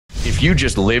If you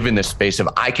just live in this space of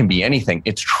I can be anything,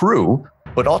 it's true,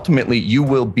 but ultimately you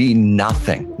will be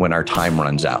nothing when our time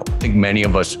runs out. I think many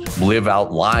of us live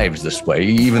out lives this way,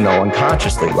 even though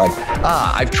unconsciously, like,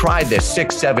 I've tried this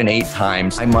 6, 7, 8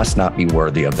 times. I must not be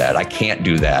worthy of that. I can't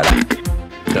do that.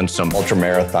 I've done some ultra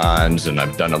marathons and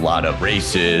I've done a lot of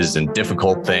races and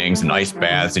difficult things and ice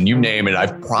baths and you name it,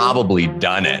 I've probably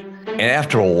done it. And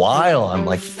after a while, I'm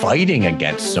like fighting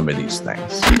against some of these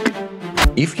things.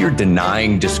 If you're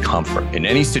denying discomfort in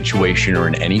any situation or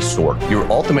in any sort, you're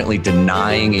ultimately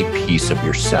denying a piece of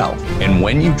yourself. And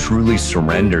when you truly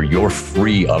surrender, you're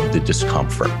free of the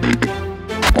discomfort.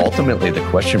 Ultimately, the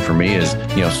question for me is,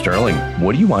 Stirling,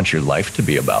 what do you want your life to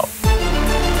be about?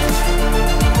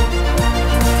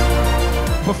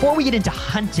 Before we get into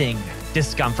hunting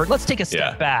discomfort, let's take a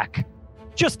step back.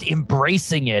 Just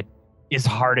embracing it is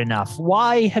hard enough.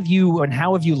 Why have you and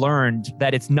how have you learned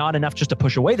that it's not enough just to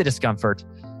push away the discomfort?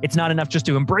 It's not enough just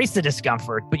to embrace the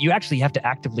discomfort, but you actually have to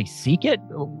actively seek it.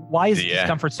 Why is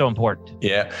discomfort so important?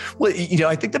 Yeah. Well,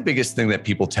 I think the biggest thing that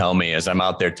people tell me as I'm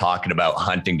out there talking about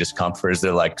hunting discomfort is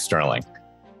they're like, Stirling,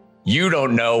 you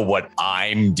don't know what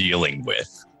I'm dealing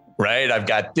with, right? I've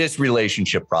got this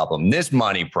relationship problem, this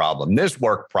money problem, this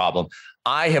work problem.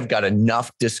 I have got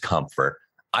enough discomfort.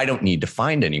 I don't need to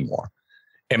find any more.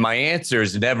 And my answer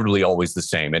is inevitably always the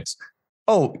same. It's,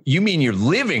 oh, you mean you're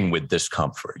living with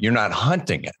discomfort. You're not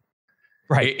hunting it.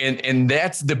 Right. And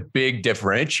that's the big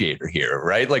differentiator here,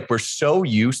 right? Like we're so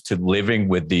used to living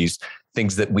with these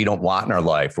things that we don't want in our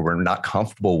life or we're not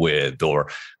comfortable with or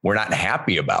we're not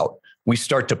happy about. We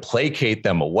start to placate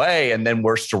them away. And then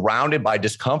we're surrounded by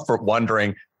discomfort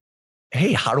wondering,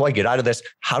 hey, how do I get out of this?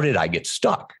 How did I get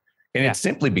stuck? And it's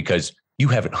simply because you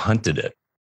haven't hunted it.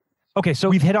 Okay, so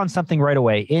we've hit on something right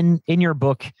away in your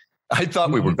book. I thought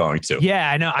we were going to.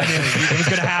 Yeah, I know. I mean, it was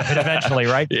going to happen eventually,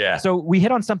 right? Yeah. So we hit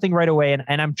on something right away,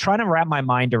 and I'm trying to wrap my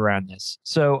mind around this.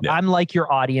 So I'm like your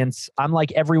audience. I'm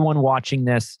like everyone watching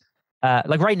this.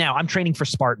 Like right now, I'm training for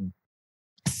Spartan.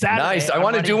 Saturday, nice. I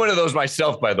want to do one of those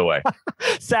myself, by the way.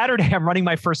 Saturday, I'm running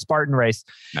my first Spartan race.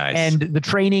 Nice. And the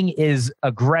training is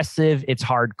aggressive. It's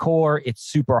hardcore. It's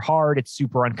super hard. It's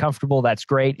super uncomfortable. That's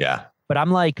great. Yeah. But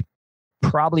I'm like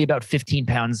probably about 15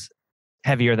 pounds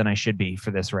heavier than I should be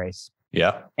for this race.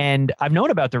 Yeah. And I've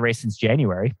known about the race since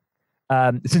January.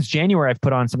 Since January, I've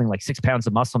put on something like 6 pounds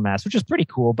of muscle mass, which is pretty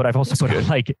cool. But I've also put on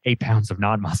like 8 pounds of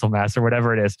non-muscle mass or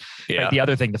whatever it is. Yeah. Right? The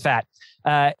other thing, the fat.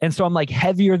 And so I'm like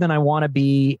heavier than I want to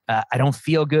be. I don't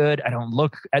feel good. I don't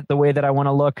look at the way that I want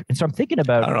to look. And so I'm thinking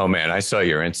about... I don't know, man. I saw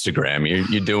your Instagram.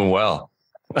 You're doing well.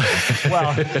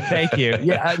 Well, thank you.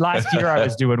 Yeah, last year I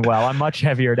was doing well. I'm much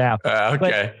heavier now.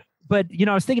 Okay. But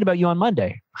I was thinking about you on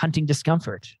Monday, hunting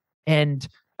discomfort, and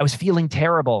I was feeling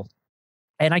terrible.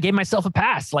 And I gave myself a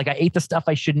pass. Like I ate the stuff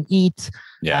I shouldn't eat.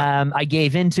 Yeah. I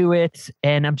gave into it.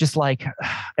 And I'm just like,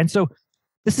 and so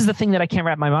this is the thing that I can't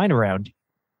wrap my mind around.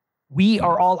 We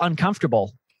are all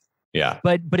uncomfortable. Yeah.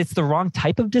 But it's the wrong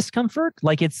type of discomfort.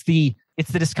 Like it's the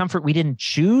discomfort we didn't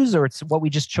choose, or it's what we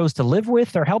just chose to live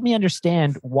with, or help me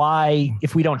understand why,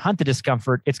 if we don't hunt the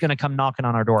discomfort, it's going to come knocking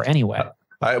on our door anyway.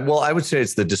 I would say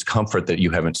it's the discomfort that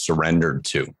you haven't surrendered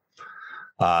to.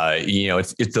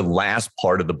 It's the last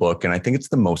part of the book. And I think it's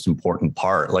the most important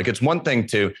part. Like it's one thing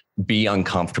to be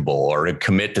uncomfortable or to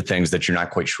commit to things that you're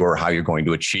not quite sure how you're going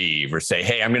to achieve or say,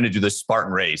 hey, I'm going to do this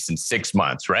Spartan race in 6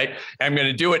 months, right? I'm going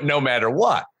to do it no matter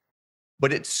what.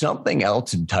 But it's something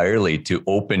else entirely to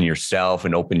open yourself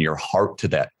and open your heart to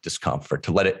that discomfort,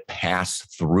 to let it pass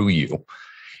through you.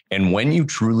 And when you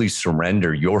truly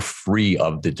surrender, you're free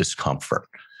of the discomfort,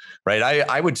 right?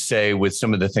 I would say with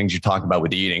some of the things you talk about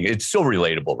with eating, it's so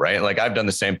relatable, right? Like I've done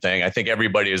the same thing. I think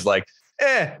everybody is like,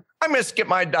 I'm going to skip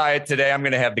my diet today. I'm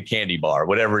going to have the candy bar,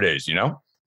 whatever it is,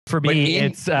 For me,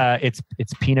 it's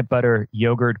peanut butter,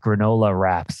 yogurt, granola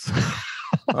wraps.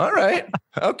 All right.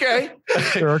 Okay.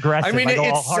 They're aggressive. I mean,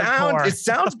 it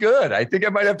sounds good. I think I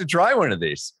might have to try one of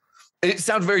these. It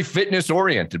sounds very fitness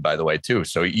oriented, by the way, too.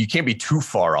 So you can't be too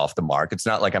far off the mark. It's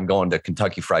not like I'm going to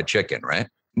Kentucky Fried Chicken, right?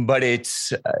 But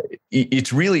it's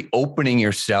really opening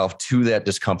yourself to that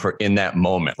discomfort in that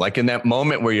moment. Like in that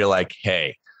moment where you're like,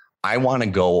 hey, I want to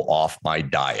go off my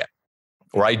diet,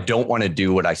 or I don't want to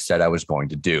do what I said I was going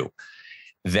to do.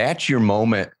 That's your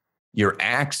moment, your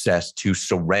access to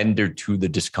surrender to the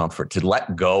discomfort, to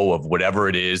let go of whatever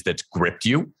it is that's gripped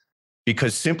you.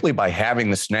 Because simply by having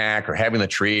the snack or having the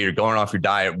treat or going off your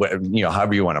diet,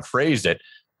 however you want to phrase it,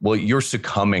 well, you're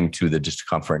succumbing to the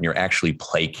discomfort and you're actually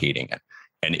placating it.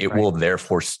 And it will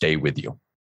therefore stay with you.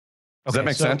 Does that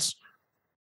make sense?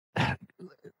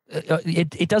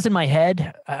 It does in my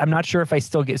head. I'm not sure if I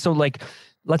still get, so like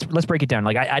let's break it down.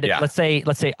 Like let's say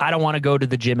I don't want to go to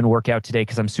the gym and work out today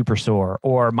because I'm super sore,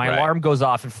 or my alarm goes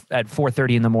off at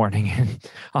 4:30 in the morning. And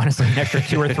honestly, an extra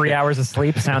 2 or 3 hours of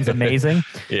sleep sounds amazing.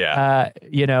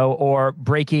 Or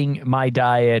breaking my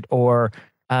diet, or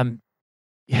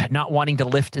not wanting to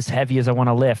lift as heavy as I want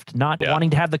to lift, not wanting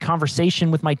to have the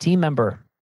conversation with my team member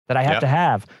that I have to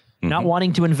have. Not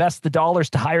wanting to invest the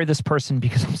dollars to hire this person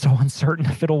because I'm so uncertain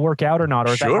if it'll work out or not,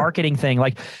 or that marketing thing.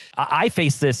 Like I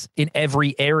face this in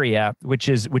every area, which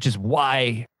is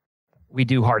why we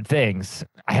do hard things.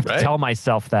 I have to tell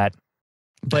myself that,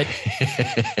 but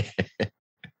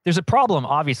there's a problem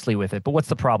obviously with it. But what's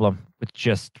the problem with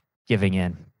just giving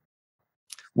in?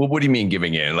 Well, what do you mean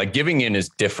giving in? Like giving in is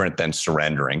different than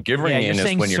surrendering. Giving in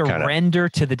is when you're surrender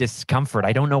to the discomfort.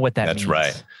 I don't know what that means. That's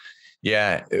right.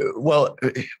 Yeah. Well,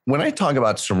 when I talk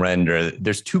about surrender,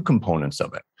 there's two components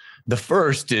of it. The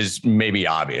first is maybe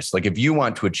obvious. Like if you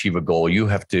want to achieve a goal, you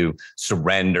have to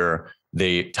surrender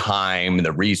the time,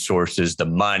 the resources, the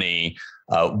money,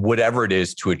 whatever it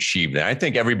is to achieve that. I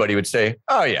think everybody would say,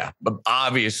 oh yeah, but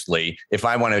obviously if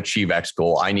I want to achieve X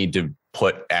goal, I need to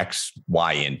put X,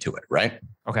 Y into it, right?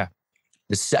 Okay.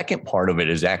 The second part of it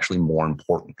is actually more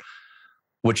important,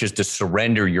 which is to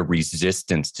surrender your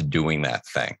resistance to doing that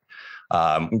thing.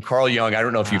 Carl Jung, I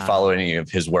don't know if you follow any of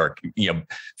his work,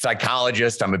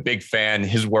 psychologist, I'm a big fan.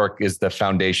 His work is the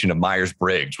foundation of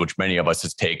Myers-Briggs, which many of us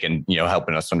has taken,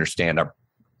 helping us understand our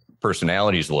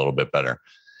personalities a little bit better.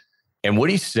 And what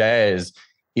he says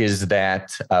is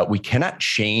that we cannot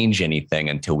change anything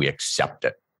until we accept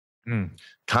it.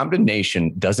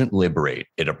 Condemnation doesn't liberate,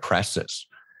 it oppresses.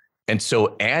 And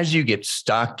so as you get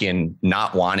stuck in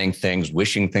not wanting things,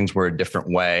 wishing things were a different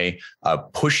way,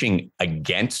 pushing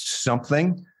against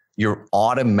something, you're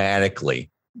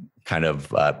automatically kind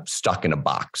of stuck in a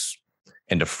box.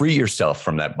 And to free yourself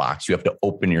from that box, you have to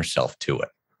open yourself to it.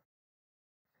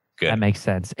 Good. That makes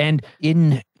sense. And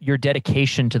in your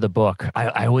dedication to the book,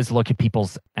 I always look at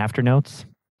people's afternotes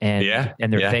and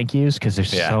their thank yous, because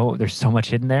there's so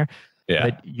much hidden there. Yeah.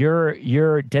 But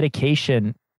your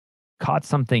dedication caught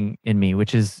something in me,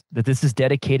 which is that this is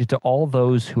dedicated to all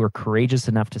those who are courageous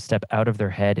enough to step out of their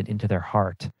head and into their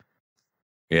heart.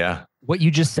 Yeah. What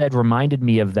you just said reminded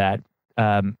me of that,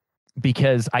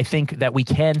 because I think that we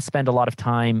can spend a lot of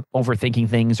time overthinking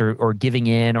things or giving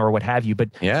in or what have you.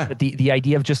 But the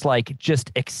idea of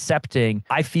just accepting,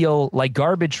 I feel like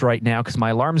garbage right now because my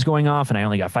alarm's going off and I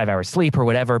only got 5 hours sleep or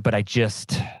whatever, but I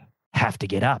just have to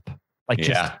get up.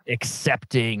 Just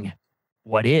accepting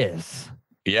what is.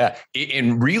 Yeah.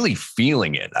 And really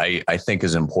feeling it, I think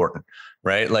is important,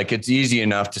 right? Like it's easy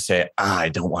enough to say, I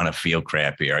don't want to feel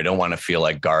crappy, or I don't want to feel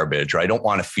like garbage, or I don't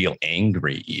want to feel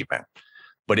angry even.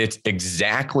 But it's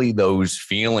exactly those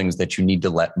feelings that you need to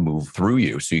let move through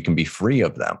you so you can be free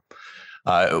of them.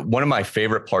 One of my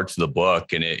favorite parts of the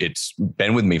book, and it's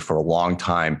been with me for a long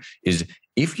time, is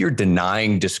if you're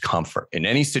denying discomfort in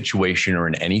any situation or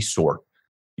in any sort,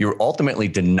 you're ultimately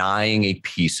denying a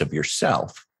piece of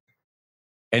yourself.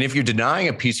 And if you're denying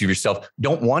a piece of yourself,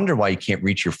 don't wonder why you can't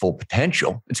reach your full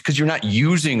potential. It's because you're not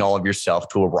using all of yourself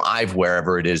to arrive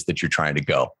wherever it is that you're trying to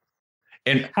go.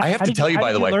 And I have to tell you,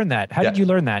 by the way, how did you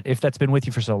learn that, if that's been with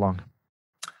you for so long?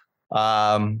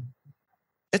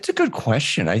 It's a good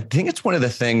question. I think it's one of the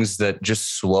things that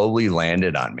just slowly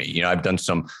landed on me. I've done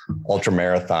some ultra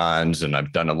marathons and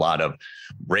I've done a lot of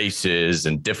races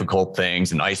and difficult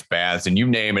things and ice baths and you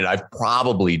name it. I've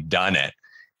probably done it.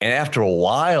 And after a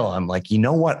while, I'm like, you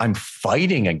know what? I'm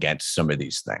fighting against some of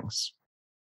these things.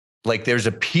 Like there's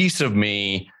a piece of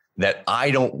me that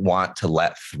I don't want to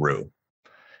let through.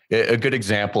 A good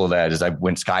example of that is I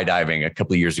went skydiving a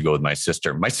couple of years ago with my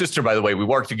sister. My sister, by the way, we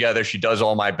work together. She does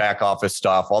all my back office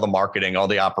stuff, all the marketing, all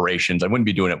the operations. I wouldn't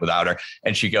be doing it without her.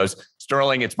 And she goes,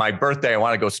 Stirling, it's my birthday. I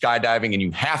want to go skydiving and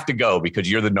you have to go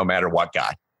because you're the no matter what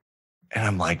guy. And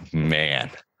I'm like, man,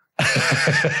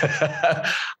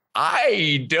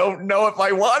 I don't know if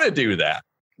I want to do that.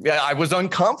 Yeah, I was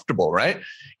uncomfortable, right?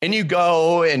 And you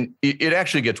go and it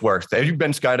actually gets worse. Have you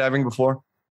been skydiving before?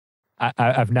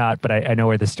 I've not, but I know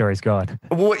where the story's going.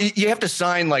 Well, you have to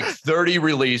sign like 30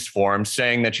 release forms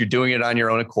saying that you're doing it on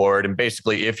your own accord. And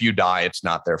basically, if you die, it's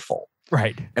not their fault.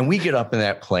 Right. And we get up in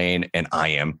that plane and I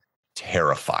am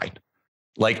terrified,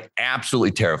 like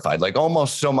absolutely terrified, like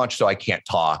almost so much so I can't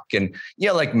talk. And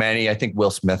like many, I think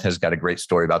Will Smith has got a great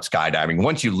story about skydiving.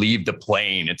 Once you leave the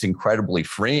plane, it's incredibly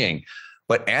freeing.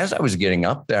 But as I was getting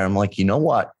up there, I'm like, you know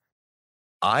what?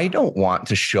 I don't want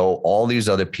to show all these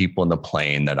other people in the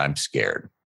plane that I'm scared.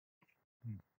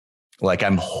 Like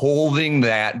I'm holding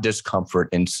that discomfort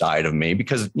inside of me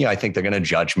because, I think they're going to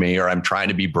judge me or I'm trying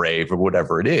to be brave or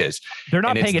whatever it is. They're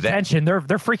not paying attention. They're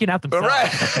freaking out themselves.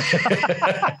 Right.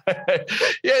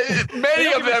 Yeah,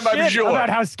 many of them, I'm sure. About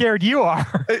how scared you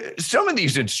are. Some of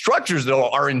these instructors, though,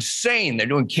 are insane. They're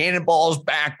doing cannonballs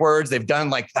backwards. They've done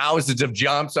like thousands of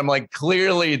jumps. I'm like,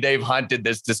 clearly they've hunted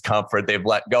this discomfort. They've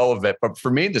let go of it. But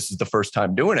for me, this is the first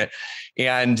time doing it.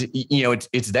 And,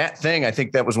 it's that thing. I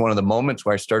think that was one of the moments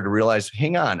where I started to realize,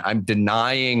 hang on, I'm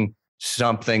denying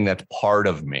something that's part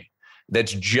of me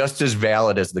that's just as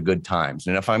valid as the good times.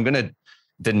 And if I'm going to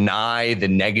deny the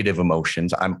negative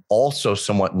emotions, I'm also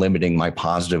somewhat limiting my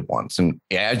positive ones. And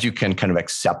as you can kind of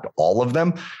accept all of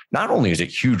them, not only is it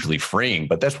hugely freeing,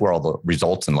 but that's where all the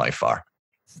results in life are.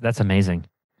 That's amazing.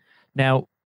 Now,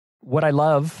 what I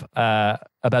love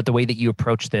about the way that you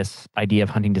approach this idea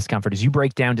of hunting discomfort is you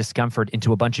break down discomfort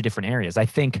into a bunch of different areas. I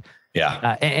think,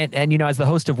 and as the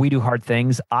host of We Do Hard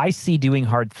Things, I see doing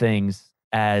hard things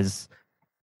as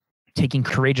taking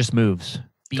courageous moves,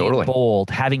 being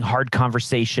bold, having hard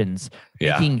conversations,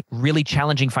 making really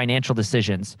challenging financial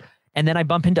decisions. And then I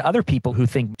bump into other people who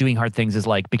think doing hard things is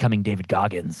like becoming David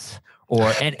Goggins.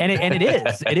 And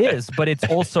it is, but it's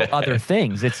also other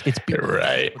things. It's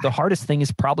right. The hardest thing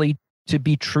is probably to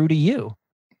be true to you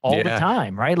all the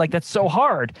time, right? Like that's so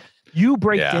hard. You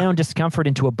break down discomfort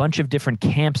into a bunch of different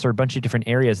camps or a bunch of different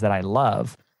areas that I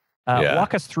love.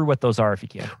 Walk us through what those are if you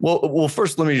can. Well,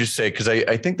 first, let me just say, because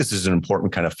I think this is an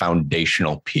important kind of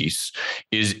foundational piece,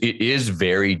 it is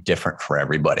very different for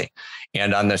everybody.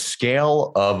 And on the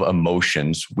scale of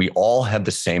emotions, we all have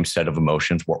the same set of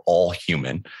emotions. We're all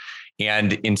human.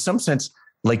 And in some sense,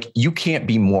 like you can't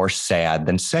be more sad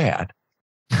than sad.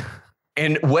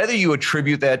 And whether you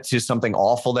attribute that to something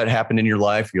awful that happened in your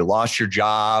life, you lost your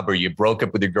job or you broke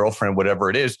up with your girlfriend, whatever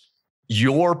it is,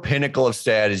 your pinnacle of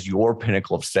sad is your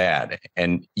pinnacle of sad.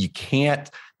 And you can't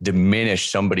diminish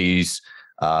somebody's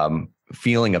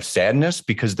feeling of sadness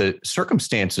because the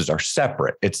circumstances are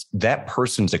separate. It's that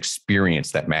person's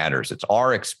experience that matters. It's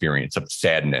our experience of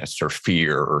sadness or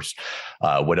fear or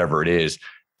whatever it is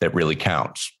that really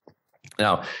counts.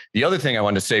 Now, the other thing I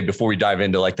wanted to say before we dive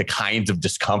into like the kinds of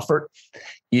discomfort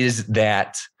is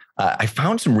that I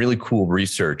found some really cool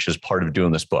research as part of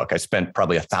doing this book. I spent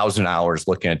probably 1,000 hours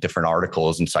looking at different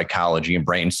articles in psychology and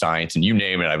brain science, and you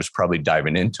name it, I was probably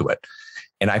diving into it.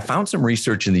 And I found some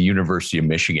research in the University of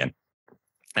Michigan.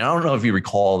 And I don't know if you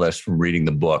recall this from reading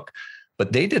the book,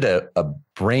 but they did a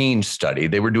brain study.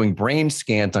 They were doing brain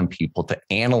scans on people to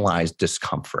analyze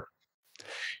discomfort.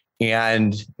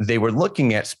 And they were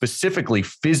looking at specifically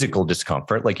physical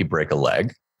discomfort, like you break a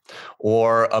leg,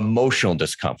 or emotional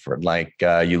discomfort, like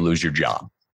you lose your job.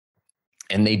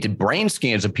 And they did brain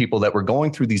scans of people that were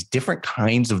going through these different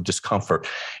kinds of discomfort.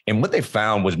 And what they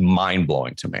found was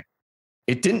mind-blowing to me.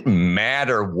 It didn't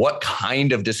matter what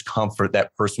kind of discomfort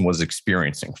that person was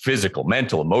experiencing, physical,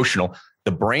 mental, emotional.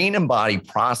 The brain and body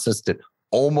processed it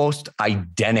almost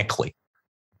identically.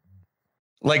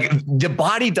 Like the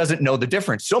body doesn't know the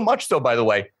difference. So much so, by the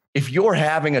way, if you're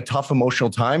having a tough emotional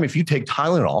time, if you take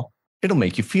Tylenol, it'll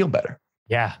make you feel better.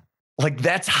 Yeah. Like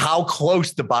that's how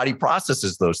close the body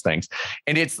processes those things.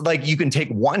 And it's like you can take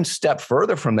one step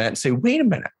further from that and say, wait a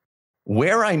minute,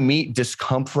 where I meet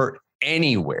discomfort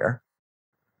anywhere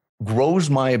grows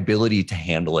my ability to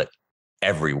handle it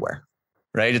everywhere,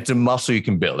 right? It's a muscle you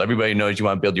can build. Everybody knows you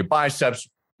want to build your biceps.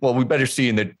 Well, we better see you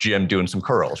in the gym doing some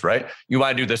curls, right? You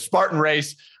want to do the Spartan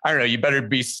race. I don't know. You better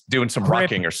be doing some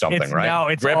rucking or something, right? No,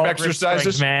 it's grip all exercises,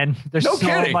 grip strength, man. There's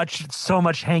so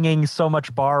much hanging, so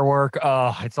much bar work.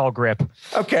 Oh, it's all grip.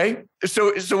 Okay.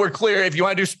 So we're clear. If you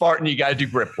want to do Spartan, you got to do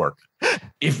grip work.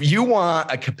 If you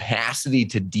want a capacity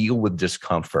to deal with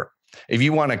discomfort, if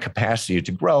you want a capacity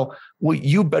to grow, well,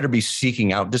 you better be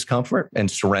seeking out discomfort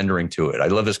and surrendering to it. I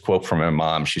love this quote from my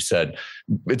mom. She said,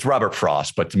 it's Robert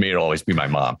Frost, but to me, it'll always be my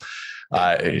mom.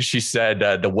 She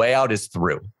said, the way out is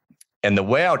through. And the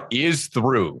way out is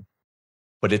through,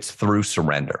 but it's through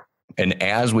surrender. And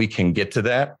as we can get to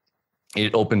that,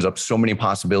 it opens up so many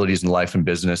possibilities in life and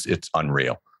business. It's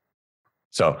unreal.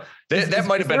 So that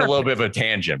might have been a little bit of a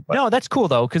tangent. But. No, that's cool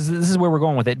though, because this is where we're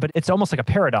going with it. But it's almost like a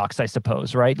paradox, I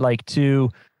suppose, right? Like to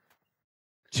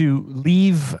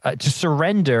leave, to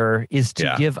surrender is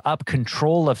to give up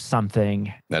control of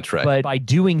something. That's right. But by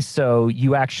doing so,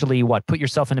 you actually put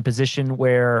yourself in a position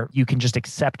where you can just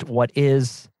accept what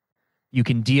is. You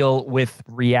can deal with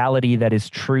reality that is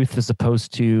truth as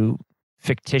opposed to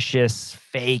fictitious,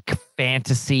 fake,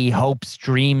 fantasy, hopes,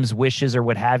 dreams, wishes, or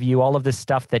what have you, all of this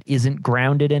stuff that isn't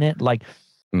grounded in it. Like,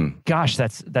 gosh,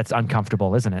 that's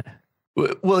uncomfortable, isn't it?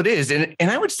 Well, it is. And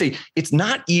I would say it's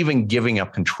not even giving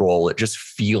up control. It just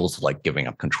feels like giving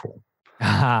up control.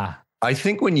 I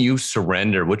think when you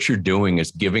surrender, what you're doing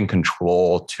is giving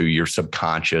control to your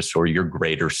subconscious or your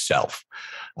greater self.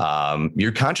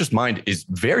 Your conscious mind is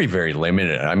very, very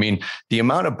limited. I mean, the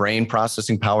amount of brain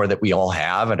processing power that we all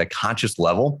have at a conscious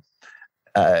level,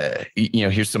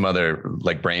 here's some other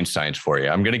like brain science for you.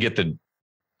 I'm going to get the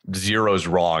zeros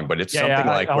wrong, but it's something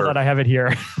like hold on, I have it here.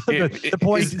 the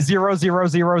point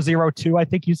 0.00002, I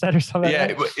think you said, or something.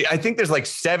 Yeah, I think there's like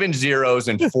 7 zeros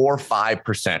and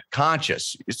 4-5%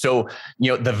 conscious. So,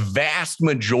 the vast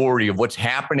majority of what's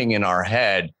happening in our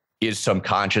head is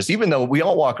subconscious, even though we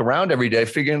all walk around every day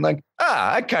figuring like,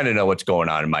 I kind of know what's going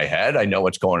on in my head. I know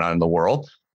what's going on in the world.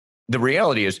 The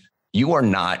reality is you are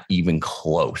not even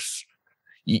close.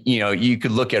 You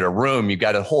could look at a room, you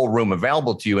got a whole room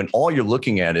available to you, and all you're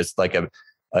looking at is like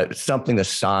something the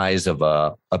size of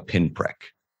a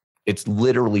pinprick. It's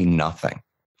literally nothing.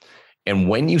 And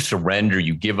when you surrender,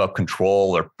 you give up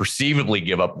control or perceivably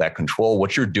give up that control.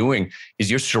 What you're doing is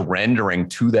you're surrendering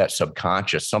to that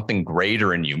subconscious, something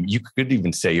greater in you. You could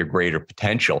even say your greater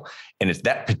potential. And it's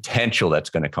that potential that's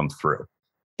going to come through.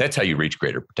 That's how you reach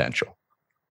greater potential.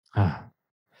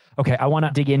 Okay, I want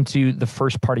to dig into the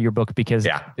first part of your book because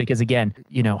again,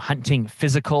 hunting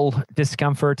physical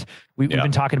discomfort. We've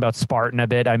been talking about Spartan a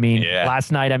bit. I mean,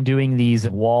 last night I'm doing these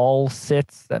wall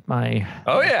sits that my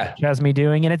has me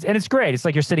doing, and it's great. It's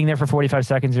like you're sitting there for 45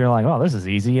 seconds, and you're like, oh, this is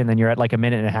easy, and then you're at like a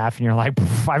minute and a half, and you're like,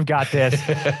 I've got this,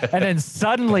 and then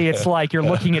suddenly it's like you're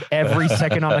looking at every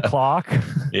second on the clock.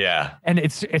 Yeah, and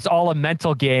it's all a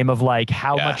mental game of like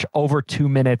how much over 2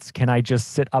 minutes can I just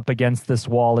sit up against this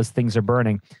wall as things are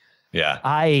burning. Yeah.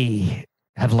 I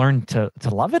have learned to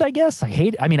love it, I guess. I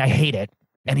hate it,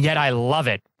 and yet I love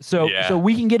it. So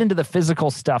we can get into the physical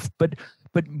stuff, but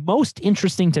most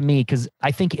interesting to me, because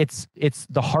I think it's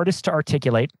the hardest to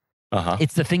articulate.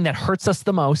 It's the thing that hurts us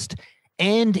the most,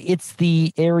 and it's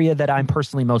the area that I'm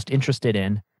personally most interested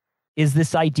in, is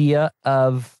this idea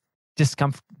of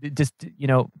discomfort,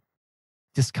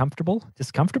 discomfortable?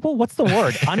 What's the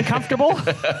word? Uncomfortable?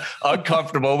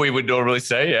 Uncomfortable, we would normally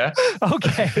say, yeah.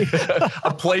 Okay.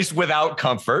 A place without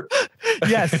comfort.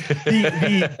 Yes.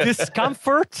 The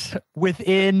discomfort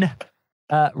within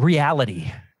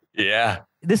reality. Yeah.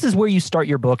 This is where you start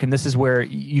your book, and this is where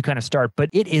you kind of start. But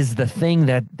it is the thing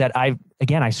that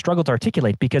I struggle to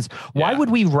articulate, because why would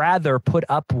we rather put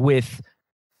up with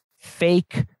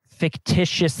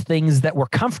fictitious things that we're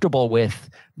comfortable with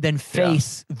than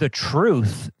face the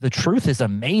truth? The truth is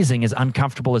amazing, as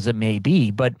uncomfortable as it may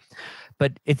be, but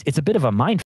it's a bit of a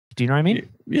mind. Do you know what I mean?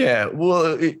 Yeah.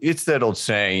 Well, it's that old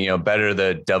saying, better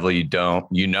the devil you don't,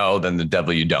 than the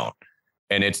devil you don't.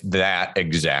 And it's that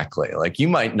exactly. Like, you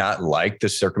might not like the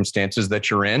circumstances that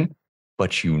you're in,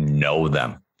 but you know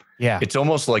them. Yeah. It's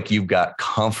almost like you've got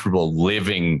comfortable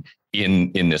living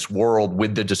in this world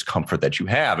with the discomfort that you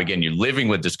have. Again, you're living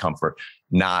with discomfort,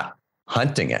 not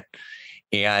hunting it.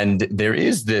 And there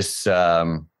is this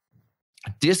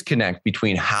disconnect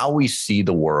between how we see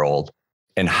the world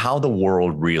and how the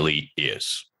world really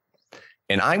is.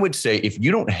 And I would say, if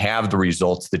you don't have the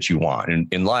results that you want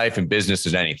in life and business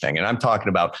and anything, and I'm talking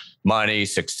about money,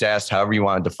 success, however you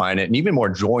want to define it, and even more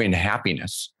joy and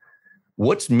happiness,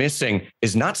 what's missing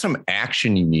is not some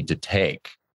action you need to take.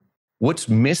 What's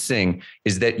missing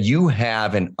is that you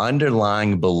have an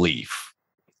underlying belief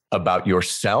about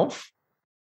yourself,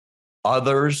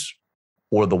 others,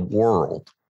 or the world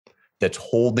that's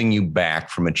holding you back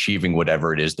from achieving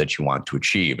whatever it is that you want to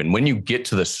achieve. And when you get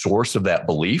to the source of that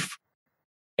belief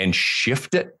and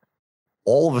shift it,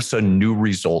 all of a sudden new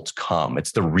results come.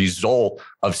 It's the result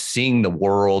of seeing the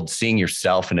world, seeing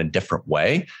yourself in a different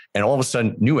way. And all of a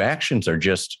sudden new actions are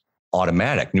just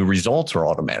automatic. New results are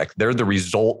automatic. They're the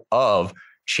result of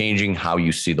changing how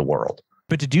you see the world.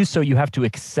 But to do so, you have to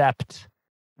accept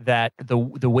that the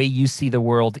way you see the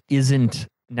world isn't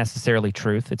necessarily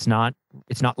truth. It's not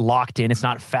locked in. It's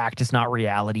not fact. It's not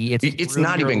reality. It's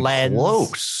not even lens.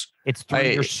 Close. It's through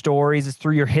your stories. It's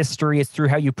through your history. It's through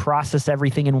how you process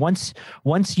everything. And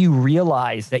once you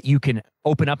realize that you can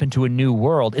open up into a new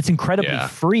world, it's incredibly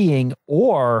freeing.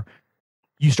 Or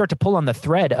you start to pull on the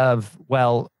thread of,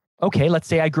 well, okay, let's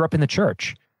say I grew up in the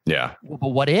church. Yeah. But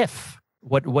what if?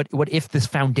 What if this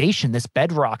foundation, this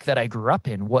bedrock that I grew up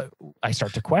in, what I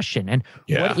start to question? And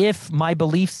what if my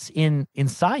beliefs in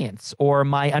science, or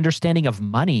my understanding of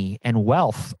money and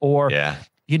wealth, or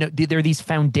there are these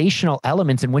foundational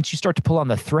elements. And once you start to pull on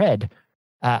the thread,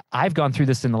 I've gone through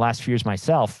this in the last few years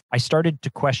myself. I started to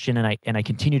question, and I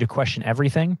continue to question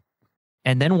everything.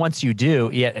 And then once you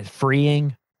do,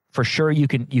 freeing, for sure you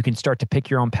can start to pick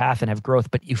your own path and have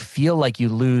growth, but you feel like you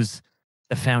lose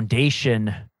the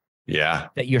foundation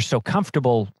that you're so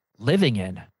comfortable living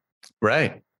in.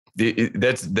 Right.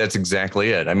 That's exactly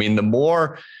it. I mean, the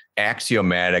more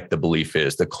axiomatic the belief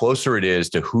is, the closer it is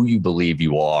to who you believe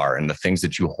you are and the things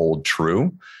that you hold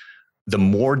true, the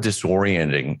more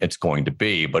disorienting it's going to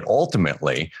be. But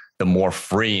ultimately, the more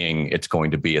freeing it's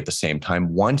going to be at the same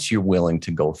time once you're willing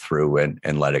to go through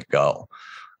and let it go.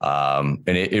 And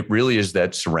it really is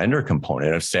that surrender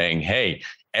component of saying, hey,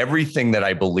 everything that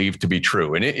I believe to be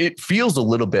true, and it feels a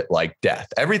little bit like death.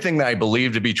 Everything that I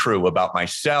believe to be true about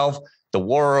myself, the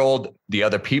world, the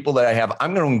other people that I have,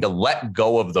 I'm going to let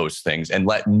go of those things and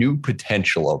let new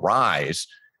potential arise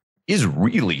is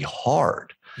really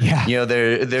hard. Yeah. You know,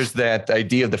 there's that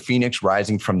idea of the phoenix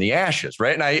rising from the ashes,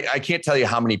 right? And I can't tell you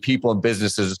how many people in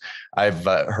businesses I've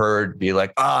heard be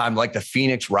like, I'm like the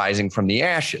phoenix rising from the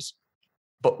ashes.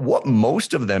 But what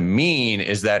most of them mean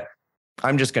is that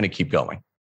I'm just going to keep going.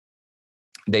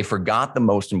 They forgot the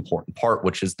most important part,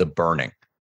 which is the burning,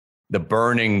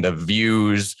 the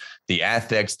views, the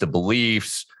ethics, the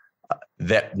beliefs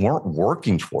that weren't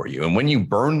working for you. And when you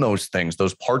burn those things,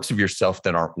 those parts of yourself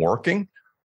that aren't working,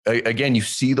 again, you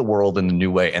see the world in a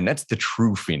new way. And that's the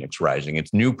true phoenix rising.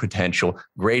 It's new potential,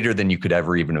 greater than you could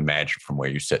ever even imagine from where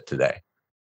you sit today.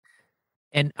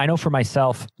 And I know for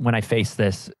myself, when I face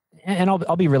this, and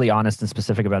I'll be really honest and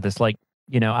specific about this, like,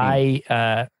 you know,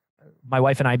 my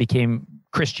wife and I became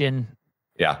Christian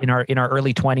in our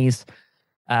early 20s.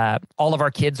 All of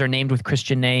our kids are named with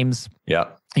Christian names. Yeah.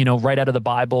 You know, right out of the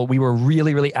Bible. We were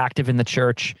really, really active in the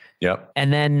church. Yep.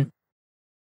 And then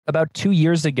about 2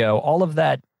 years ago, all of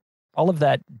that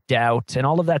doubt and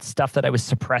all of that stuff that I was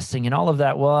suppressing and all of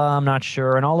that, well, I'm not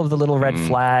sure, and all of the little red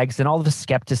flags and all of the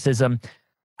skepticism,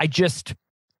 I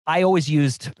always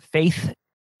used faith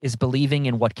is believing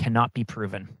in what cannot be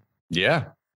proven. Yeah.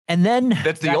 And then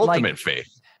that's the ultimate faith.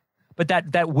 But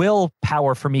that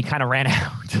willpower for me kind of ran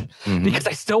out because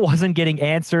I still wasn't getting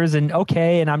answers and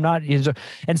I'm not.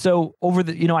 And so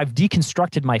I've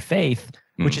deconstructed my faith,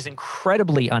 which is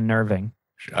incredibly unnerving.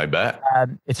 I bet.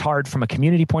 It's hard from a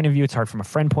community point of view. It's hard from a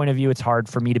friend point of view. It's hard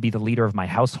for me to be the leader of my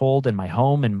household and my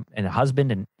home and a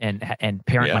husband and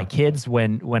parent my kids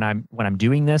when I'm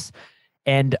doing this.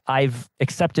 And I've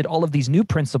accepted all of these new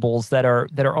principles that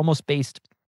are almost based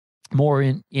more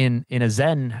in a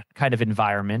Zen kind of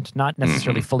environment, not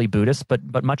necessarily fully Buddhist,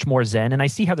 but much more Zen. And I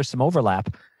see how there's some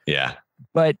overlap. Yeah.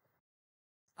 But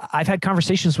I've had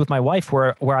conversations with my wife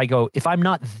where I go, if I'm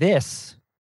not this,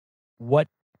 what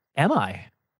am I?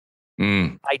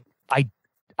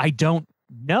 I don't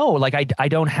know. Like I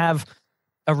don't have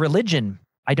a religion.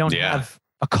 I don't have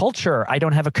a culture. I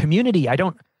don't have a community.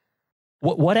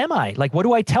 What am I? Like, what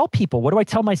do I tell people? What do I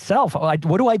tell myself? What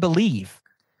do I believe?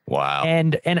 Wow.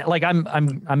 And like,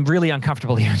 I'm really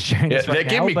uncomfortable even sharing this right that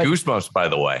gave me goosebumps, by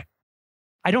the way.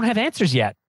 I don't have answers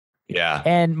yet. Yeah.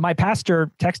 And my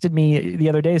pastor texted me the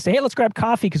other day to say, hey, let's grab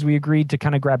coffee, because we agreed to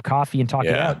kind of grab coffee and talk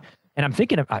it out. And I'm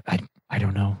thinking, I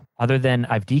don't know, other than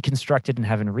I've deconstructed and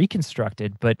haven't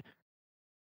reconstructed, but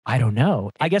I don't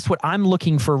know. I guess what I'm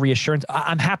looking for reassurance,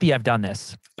 I'm happy I've done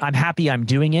this. I'm happy I'm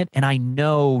doing it. And I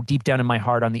know deep down in my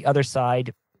heart on the other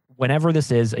side, whenever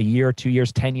this is, a year, 2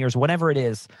 years, 10 years, whatever it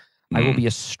is, I will be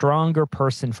a stronger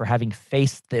person for having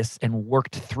faced this and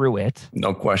worked through it.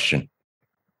 No question.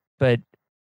 But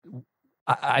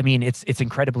I mean, it's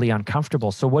incredibly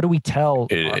uncomfortable. So what do we tell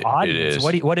our audience?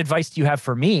 What advice do you have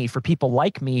for me, for people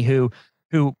like me who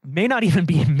may not even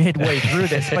be midway through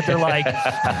this, but they're like,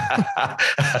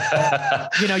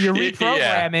 you're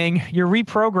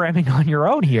reprogramming on your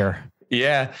own here.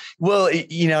 Yeah. Well,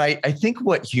 I think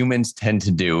what humans tend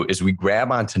to do is we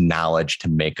grab onto knowledge to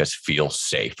make us feel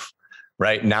safe,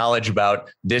 right? Knowledge about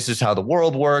this is how the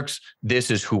world works. This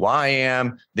is who I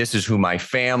am. This is who my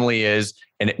family is.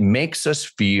 And it makes us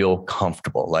feel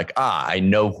comfortable. Like, I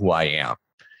know who I am.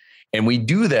 And we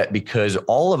do that because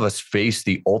all of us face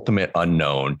the ultimate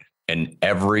unknown in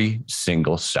every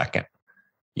single second.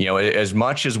 As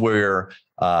much as we're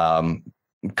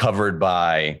covered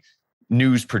by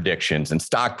news predictions and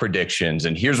stock predictions,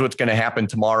 and here's what's going to happen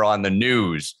tomorrow on the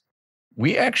news,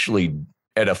 we actually,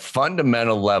 at a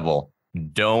fundamental level,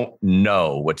 don't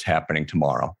know what's happening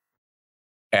tomorrow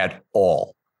at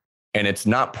all. And it's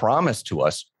not promised to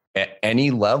us at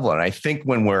any level. And I think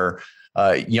when we're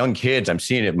young kids, I'm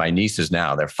seeing it, my nieces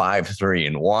now, they're 5, 3,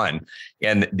 and 1.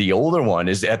 And the older one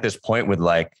is at this point with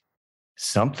like,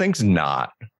 something's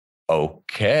not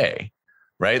okay,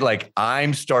 right? Like,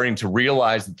 I'm starting to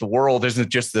realize that the world isn't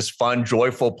just this fun,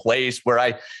 joyful place where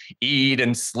I eat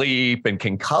and sleep and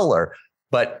can color,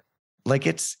 but like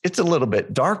it's a little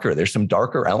bit darker. There's some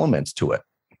darker elements to it.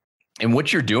 And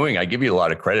what you're doing, I give you a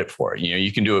lot of credit for it.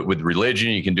 You can do it with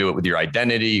religion, you can do it with your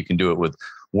identity, you can do it with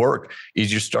work,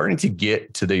 is you're starting to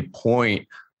get to the point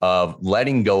of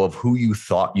letting go of who you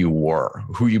thought you were,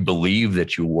 who you believe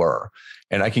that you were.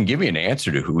 And I can give you an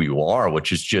answer to who you are,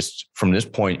 which is just from this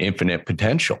point, infinite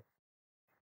potential.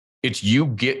 It's you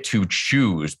get to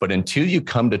choose, but until you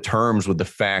come to terms with the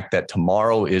fact that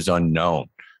tomorrow is unknown,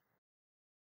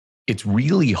 it's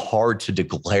really hard to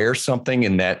declare something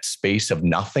in that space of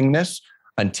nothingness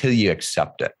until you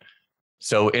accept it.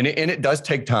 So, and it does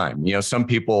take time. Some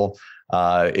people,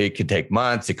 it could take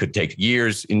months, it could take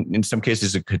years. In some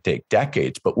cases, it could take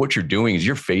decades. But what you're doing is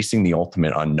you're facing the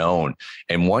ultimate unknown.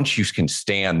 And once you can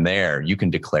stand there, you can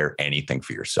declare anything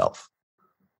for yourself.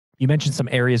 You mentioned some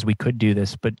areas we could do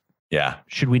this, but yeah,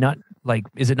 should we not,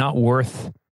 is it not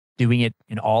worth doing it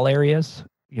in all areas?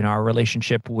 Our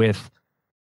relationship with,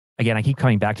 again, I keep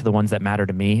coming back to the ones that matter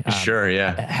to me. Sure,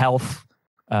 yeah. Health,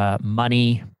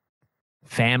 money,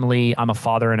 family. I'm a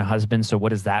father and a husband. So what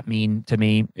does that mean to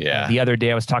me? Yeah. The other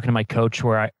day I was talking to my coach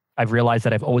where I've realized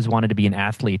that I've always wanted to be an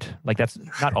athlete. That's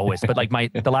not always, but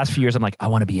the last few years, I'm like, I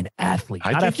want to be an athlete.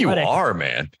 I think you are,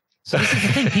 man. So this is the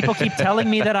thing. People keep telling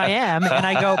me that I am, and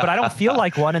I go, but I don't feel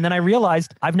like one. And then I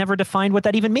realized I've never defined what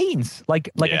that even means. I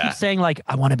keep saying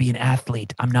I want to be an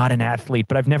athlete. I'm not an athlete,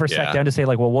 but I've never sat down to say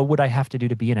well, what would I have to do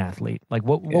to be an athlete?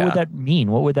 What would that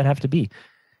mean? What would that have to be?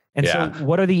 And so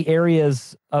what are the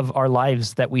areas of our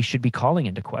lives that we should be calling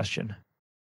into question?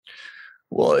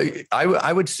 Well,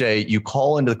 I would say you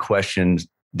call into question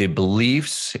the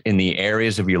beliefs in the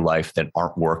areas of your life that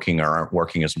aren't working or aren't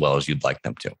working as well as you'd like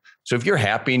them to. So if you're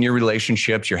happy in your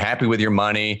relationships, you're happy with your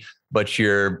money, but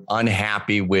you're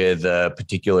unhappy with a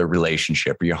particular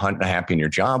relationship, or you're unhappy in your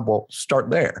job, well, start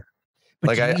there.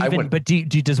 But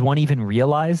does one even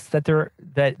realize that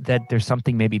there's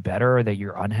something maybe better, or that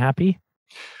you're unhappy?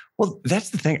 Well, that's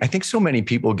the thing. I think so many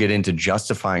people get into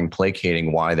justifying,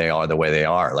 placating why they are the way they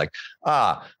are.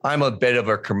 I'm a bit of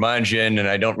a curmudgeon and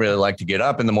I don't really like to get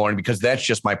up in the morning because that's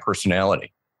just my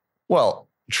personality. Well,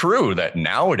 true that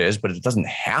now it is, but it doesn't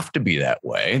have to be that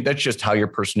way. That's just how your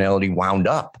personality wound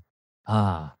up.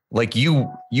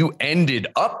 You ended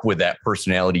up with that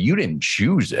personality. You didn't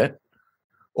choose it.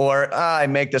 Or I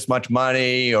make this much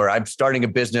money, or I'm starting a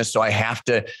business, so I have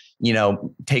to,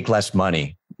 take less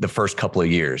money the first couple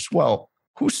of years. Well,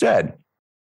 who said?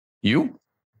 You?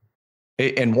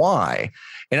 And why?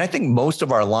 And I think most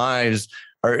of our lives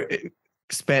are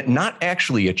spent not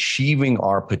actually achieving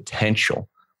our potential,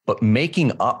 but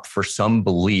making up for some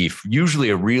belief,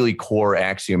 usually a really core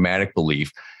axiomatic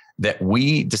belief that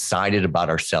we decided about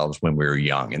ourselves when we were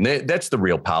young. And that's the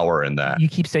real power in that. You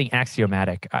keep saying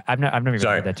axiomatic. I've never even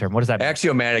heard that term. What does that mean?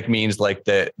 Axiomatic means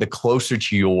the closer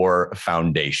to your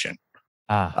foundation.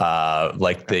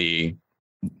 The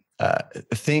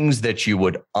things that you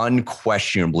would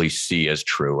unquestionably see as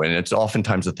true. And it's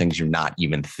oftentimes the things you're not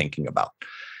even thinking about.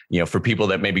 For people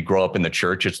that maybe grow up in the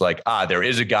church, it's there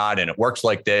is a God and it works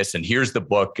like this. And here's the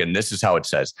book and this is how it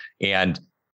says. And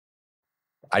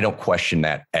I don't question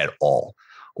that at all.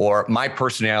 Or my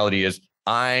personality is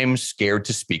I'm scared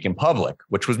to speak in public,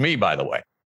 which was me, by the way,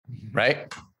 right?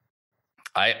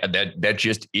 That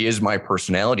just is my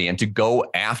personality. And to go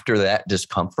after that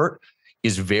discomfort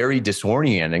is very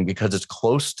disorienting because it's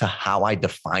close to how I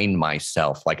define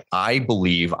myself. I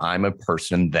believe I'm a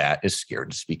person that is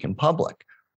scared to speak in public.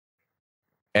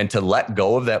 And to let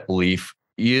go of that belief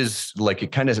is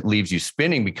it kind of leaves you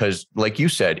spinning because like you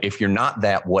said, if you're not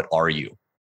that, what are you?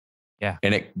 Yeah.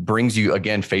 And it brings you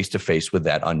again face to face with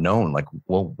that unknown.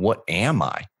 Well, what am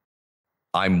I?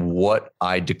 I'm what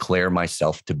I declare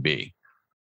myself to be.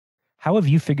 How have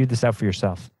you figured this out for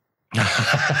yourself?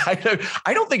 I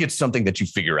don't think it's something that you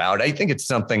figure out. I think it's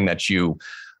something that you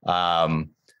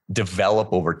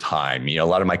develop over time. A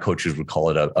lot of my coaches would call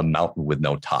it a mountain with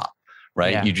no top,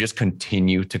 right? Yeah. You just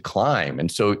continue to climb.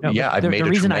 And so, I've made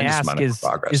a tremendous amount of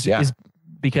progress. Is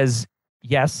because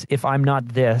yes, if I'm not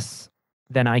this,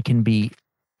 then I can be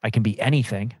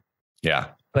anything. Yeah.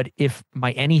 But if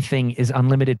my anything is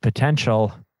unlimited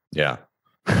potential, yeah.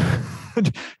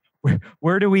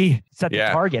 Where do we set the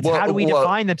targets? Well, how do we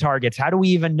define the targets? How do we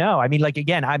even know? I mean,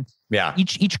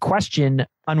 each question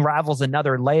unravels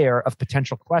another layer of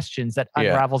potential questions that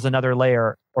unravels another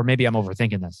layer, or maybe I'm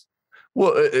overthinking this.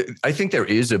 Well, I think there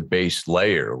is a base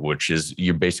layer, which is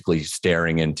you're basically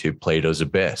staring into Plato's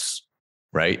abyss,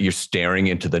 right? You're staring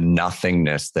into the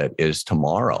nothingness that is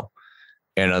tomorrow.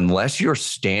 And unless you're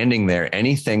standing there,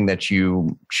 anything that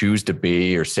you choose to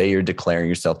be or say you're declaring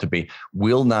yourself to be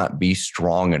will not be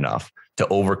strong enough to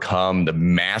overcome the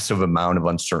massive amount of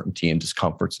uncertainty and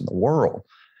discomforts in the world.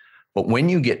 But when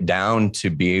you get down to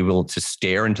be able to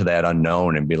stare into that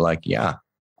unknown and be like, yeah,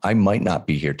 I might not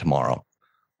be here tomorrow.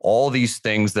 All these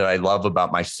things that I love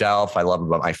about myself, I love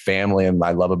about my family, and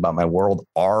I love about my world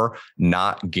are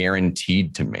not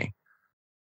guaranteed to me.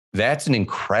 That's an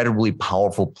incredibly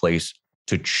powerful place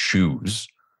to choose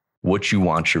what you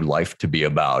want your life to be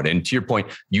about. And to your point,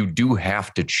 you do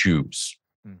have to choose,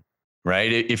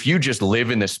 right? If you just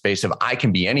live in this space of I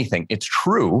can be anything, it's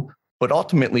true, but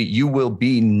ultimately you will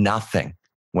be nothing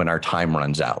when our time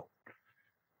runs out.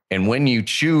 And when you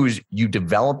choose, you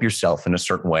develop yourself in a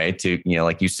certain way to,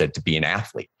 like you said, to be an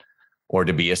athlete or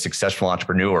to be a successful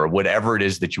entrepreneur, or whatever it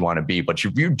is that you want to be. But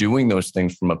if you're doing those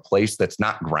things from a place that's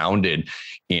not grounded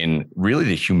in really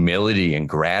the humility and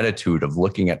gratitude of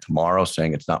looking at tomorrow,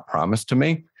 saying it's not promised to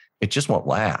me, it just won't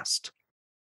last.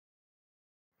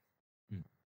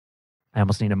 I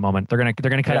almost need a moment. They're gonna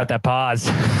cut out that pause.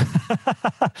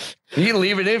 You can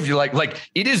leave it if you like. Like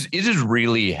it is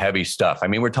really heavy stuff. I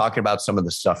mean, we're talking about some of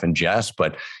the stuff in jest,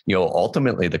 but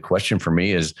ultimately the question for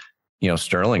me is,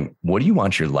 Stirling, what do you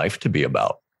want your life to be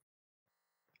about?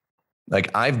 Like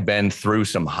I've been through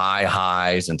some high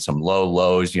highs and some low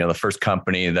lows. The first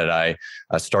company that I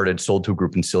started sold to a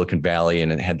group in Silicon Valley,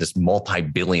 and it had this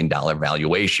multi-billion-dollar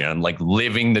valuation. I'm like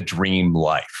living the dream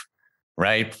life.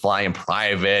 Right? Flying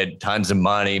private, tons of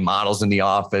money, models in the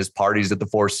office, parties at the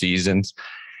Four Seasons.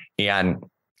 And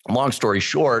long story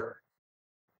short,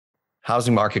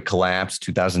 housing market collapsed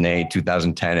 2008,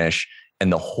 2010-ish,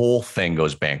 and the whole thing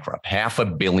goes bankrupt.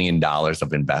 $500 million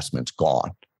of investments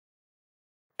gone.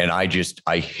 And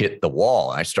I hit the wall.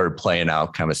 I started playing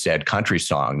out kind of a sad country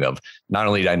song of not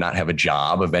only did I not have a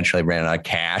job, eventually I ran out of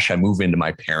cash. I moved into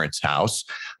my parents' house.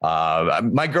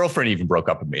 My girlfriend even broke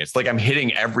up with me. It's like I'm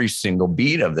hitting every single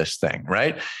beat of this thing,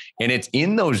 right? And it's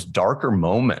in those darker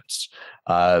moments,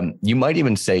 you might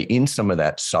even say in some of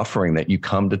that suffering, that you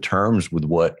come to terms with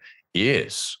what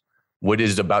is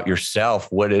about yourself,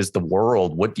 what is the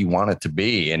world, what do you want it to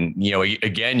be? And,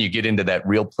 again, you get into that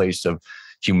real place of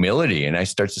humility. And I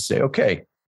start to say, okay,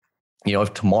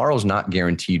 if tomorrow's not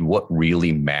guaranteed, what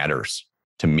really matters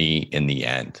to me in the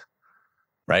end,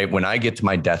 right? When I get to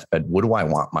my deathbed, what do I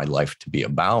want my life to be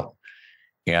about?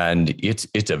 And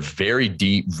it's a very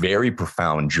deep, very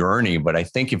profound journey. But I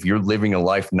think if you're living a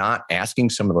life not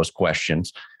asking some of those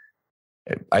questions,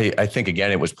 I think, again,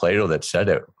 it was Plato that said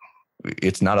it.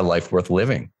 It's not a life worth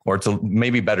living, or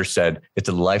maybe better said, it's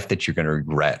a life that you're going to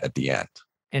regret at the end.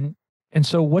 And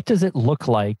so what does it look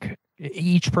like?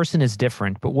 Each person is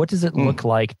different, but what does it look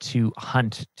like to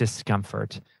hunt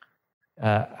discomfort?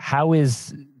 How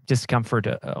is discomfort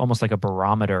almost like a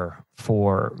barometer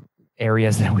for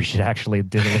areas that we should actually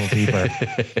dig a little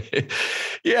deeper?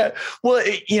 Yeah. Well,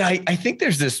 I think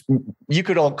there's this, you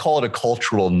could all call it a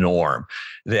cultural norm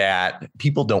that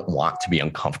people don't want to be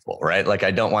uncomfortable, right? Like, I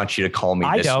don't want you to call me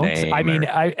this name. I mean,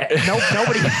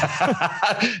 nobody.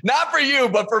 Not for you,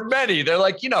 but for many. They're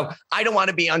like, I don't want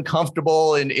to be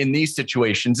uncomfortable in these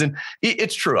situations. And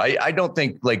it's true. I don't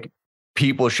think like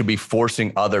people should be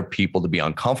forcing other people to be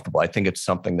uncomfortable. I think it's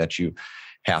something that you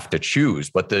have to choose.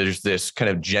 But there's this kind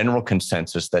of general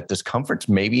consensus that discomfort's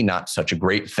maybe not such a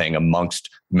great thing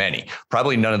amongst many.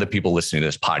 Probably none of the people listening to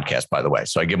this podcast, by the way.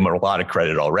 So I give them a lot of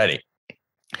credit already.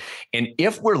 And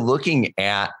if we're looking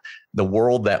at the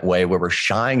world that way, where we're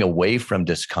shying away from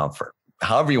discomfort,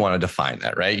 however you want to define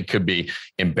that, right? It could be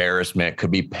embarrassment,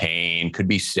 could be pain, could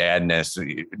be sadness,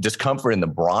 discomfort in the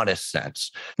broadest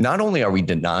sense. Not only are we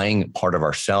denying part of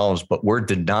ourselves, but we're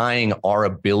denying our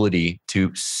ability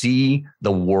to see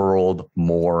the world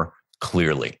more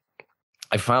clearly.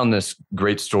 I found this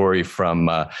great story from,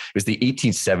 it was the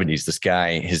 1870s. This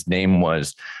guy, his name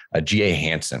was G.A.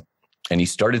 Hansen, and he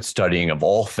started studying, of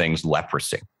all things,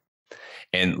 leprosy.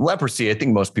 And leprosy, I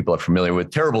think most people are familiar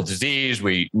with. Terrible disease.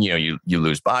 You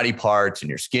lose body parts and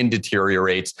your skin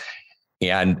deteriorates.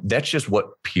 And that's just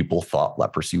what people thought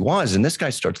leprosy was. And this guy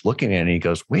starts looking at it and he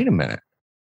goes, wait a minute.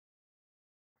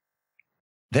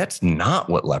 That's not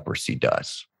what leprosy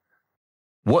does.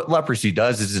 What leprosy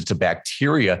does is it's a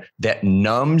bacteria that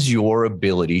numbs your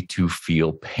ability to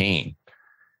feel pain.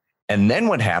 And then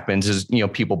what happens is,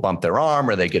 people bump their arm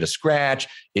or they get a scratch.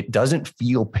 It doesn't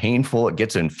feel painful. It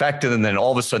gets infected. And then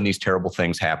all of a sudden, these terrible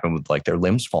things happen with like their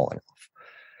limbs falling off.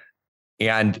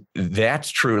 And that's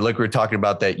true. Like we were talking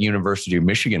about that University of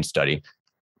Michigan study,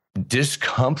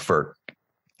 discomfort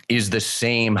is the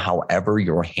same however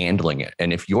you're handling it.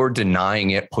 And if you're denying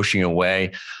it, pushing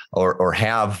away, or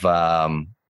have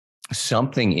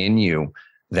something in you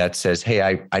that says, hey,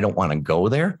 I don't want to go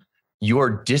there,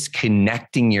 you're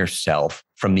disconnecting yourself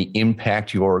from the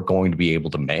impact you're going to be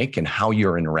able to make and how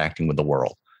you're interacting with the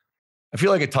world. I feel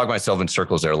like I talk myself in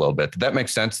circles there a little bit. Did that make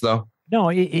sense though? No,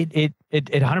 it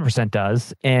 100%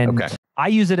 does. And okay. I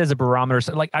use it as a barometer.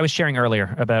 So like I was sharing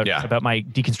earlier about my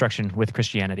deconstruction with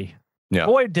Christianity. Yeah.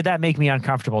 Boy, did that make me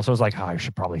uncomfortable. So I was like, oh, I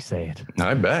should probably say it.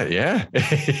 I bet. Yeah.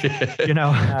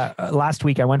 Last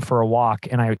week I went for a walk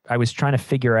and I was trying to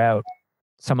figure out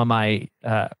some of my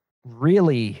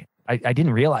I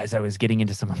didn't realize I was getting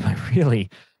into some of my really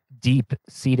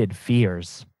deep-seated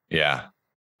fears. Yeah.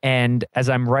 And as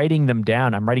I'm writing them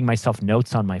down, I'm writing myself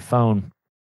notes on my phone.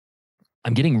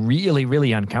 I'm getting really,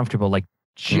 really uncomfortable, like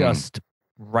just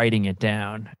writing it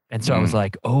down. And so I was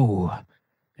like, oh,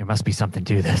 there must be something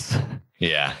to this.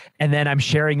 Yeah. And then I'm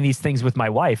sharing these things with my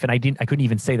wife and I couldn't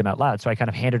even say them out loud. So I kind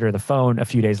of handed her the phone a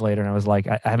few days later and I was like,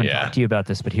 I haven't talked to you about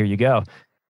this, but here you go.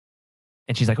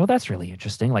 And she's like, oh, that's really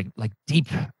interesting. Like deep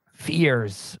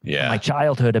fears in my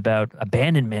childhood about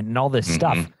abandonment and all this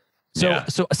stuff.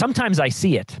 So sometimes I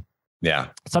see it. Yeah.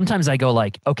 Sometimes I go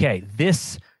like, okay,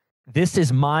 this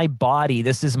is my body.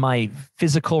 This is my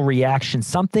physical reaction.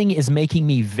 Something is making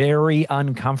me very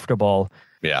uncomfortable.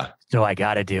 Yeah. So I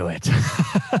got to do it.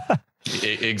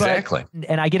 Exactly.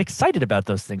 And I get excited about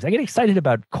those things. I get excited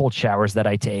about cold showers that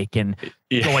I take and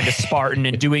going to Spartan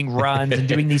and doing runs and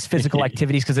doing these physical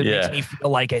activities because it makes me feel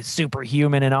like a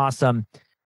superhuman and awesome.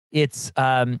 It's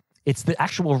the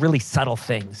actual really subtle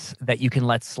things that you can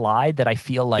let slide that I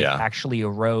feel like actually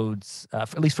erodes,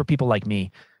 at least for people like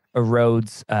me,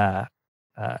 erodes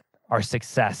our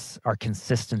success, our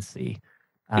consistency.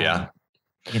 Yeah.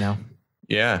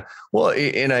 Well,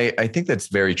 and I think that's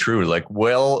very true. Like,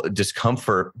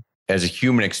 discomfort as a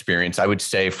human experience, I would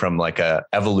say from like a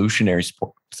evolutionary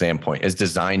standpoint is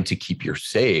designed to keep you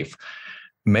safe.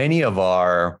 Many of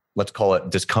our, let's call it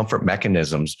discomfort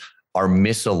mechanisms are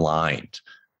misaligned,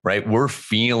 right? We're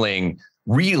feeling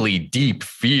really deep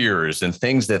fears and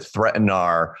things that threaten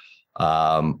our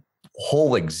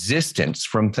whole existence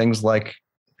from things like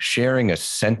sharing a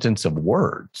sentence of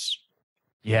words.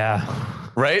 Yeah.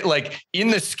 Right? Like in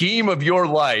the scheme of your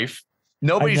life,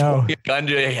 nobody's holding a gun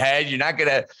to your head. You're not going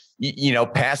to,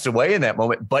 pass away in that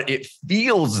moment, but it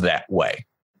feels that way.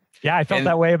 Yeah. I felt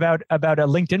that way about a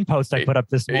LinkedIn post I put up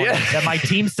this morning that my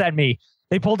team sent me.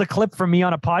 They pulled a clip from me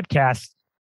on a podcast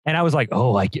and I was like,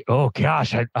 oh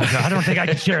gosh, I don't think I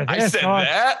can share this. I said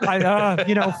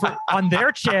that. On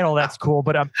their channel, that's cool,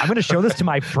 but I'm going to show this to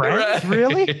my friends. Right.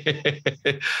 Really?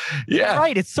 Yeah.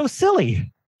 Right. It's so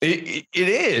silly. It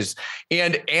is.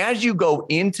 And as you go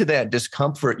into that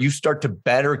discomfort, you start to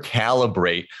better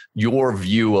calibrate your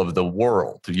view of the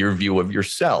world, your view of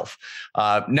yourself.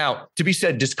 Now, to be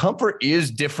said, discomfort is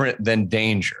different than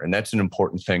danger. And that's an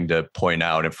important thing to point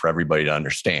out and for everybody to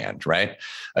understand, right?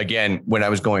 Again, when I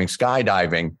was going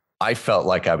skydiving, I felt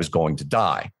like I was going to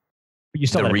die. But you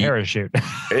still had a parachute.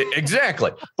 Exactly.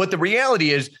 But the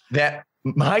reality is that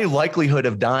my likelihood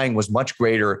of dying was much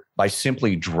greater by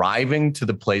simply driving to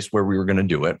the place where we were going to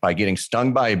do it, by getting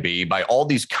stung by a bee, by all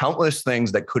these countless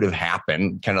things that could have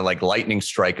happened, kind of like lightning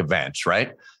strike events,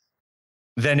 right?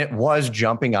 Than it was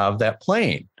jumping out of that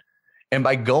plane. And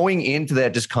by going into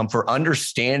that discomfort,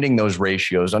 understanding those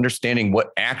ratios, understanding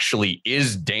what actually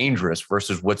is dangerous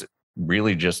versus what's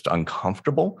really just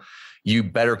uncomfortable, you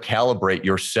better calibrate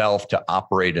yourself to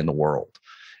operate in the world.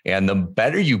 And the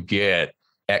better you get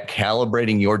at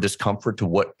calibrating your discomfort to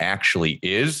what actually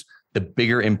is, the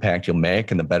bigger impact you'll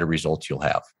make and the better results you'll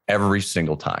have every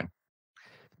single time.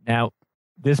 Now,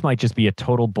 this might just be a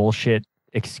total bullshit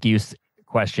excuse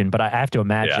question, but I have to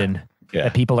imagine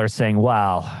that people are saying,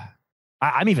 wow,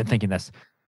 I'm even thinking this.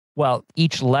 Well,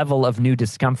 each level of new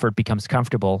discomfort becomes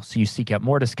comfortable. So you seek out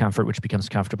more discomfort, which becomes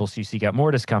comfortable. So you seek out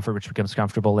more discomfort, which becomes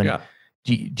comfortable. And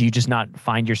do you just not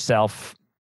find yourself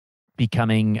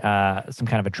becoming some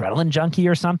kind of adrenaline junkie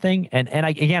or something? And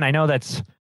I know that's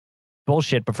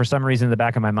bullshit, but for some reason in the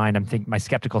back of my mind, my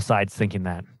skeptical side's thinking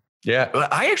that. Yeah,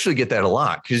 I actually get that a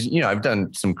lot because, I've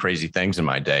done some crazy things in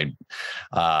my day.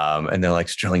 And they're like,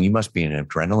 Stirling, you must be an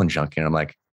adrenaline junkie. And I'm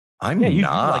like, I'm not. You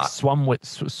like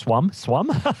swam?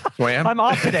 Swam? I'm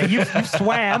off today. You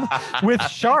swam with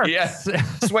sharks. Yeah,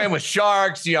 swam with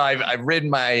sharks. I've ridden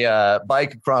my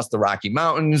bike across the Rocky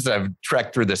Mountains. I've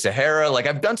trekked through the Sahara. Like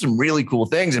I've done some really cool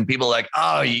things and people are like,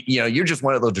 oh, you're just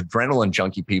one of those adrenaline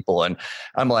junkie people. And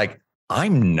I'm like,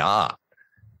 I'm not.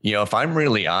 If I'm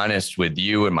really honest with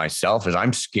you and myself, is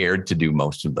I'm scared to do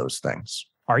most of those things.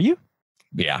 Are you?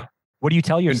 Yeah. What do you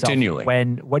tell yourself? Continually.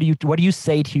 What do you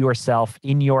say to yourself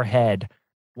in your head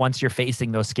once you're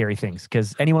facing those scary things?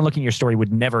 Because anyone looking at your story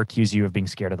would never accuse you of being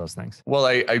scared of those things. Well,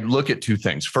 I look at two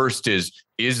things. First is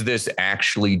this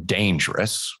actually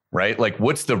dangerous, right? Like,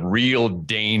 what's the real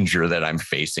danger that I'm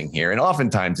facing here? And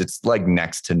oftentimes it's like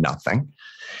next to nothing.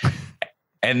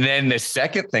 And then the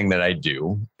second thing that I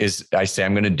do is I say,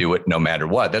 I'm going to do it no matter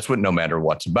what. That's what no matter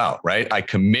what's about, right? I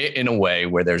commit in a way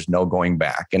where there's no going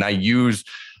back. And I use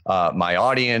my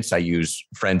audience. I use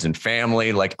friends and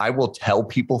family. Like, I will tell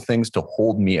people things to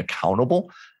hold me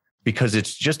accountable, because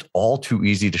it's just all too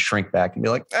easy to shrink back and be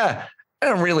like, I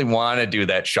don't really want to do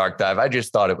that shark dive. I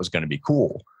just thought it was going to be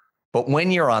cool. But when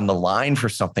you're on the line for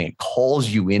something, it calls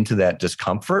you into that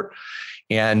discomfort.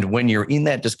 And when you're in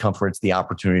that discomfort, it's the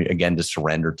opportunity, again, to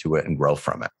surrender to it and grow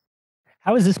from it.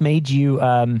 How has this made you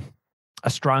a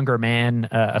stronger man,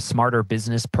 a smarter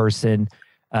business person,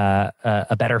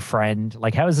 a better friend?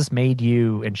 Like, how has this made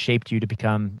you and shaped you to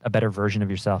become a better version of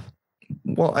yourself?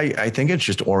 Well, I think it's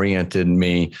just oriented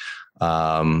me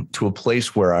to a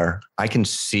place where I can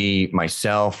see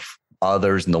myself,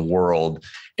 others in the world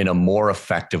in a more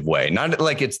effective way. Not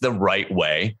like it's the right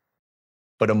way,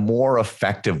 but a more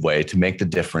effective way to make the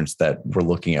difference that we're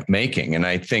looking at making. And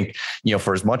I think,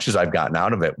 for as much as I've gotten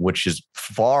out of it, which is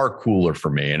far cooler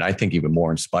for me, and I think even more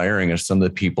inspiring, is some of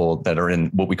the people that are in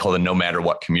what we call the no matter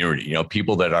what community,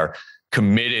 people that are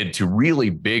committed to really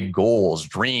big goals,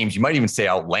 dreams. You might even say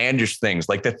outlandish things,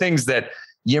 like the things that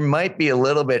you might be a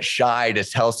little bit shy to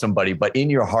tell somebody, but in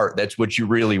your heart, that's what you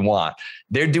really want.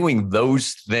 They're doing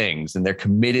those things, and they're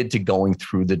committed to going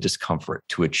through the discomfort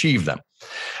to achieve them.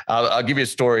 I'll give you a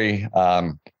story.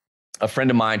 A friend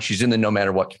of mine, she's in the no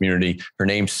matter what community. Her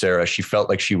name's Sarah. She felt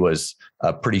like she was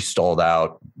pretty stalled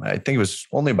out. I think it was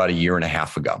only about a year and a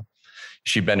half ago.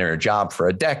 She'd been in her job for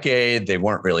a decade. They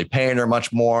weren't really paying her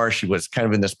much more. She was kind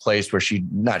of in this place where she's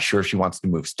not sure if she wants to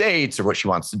move states or what she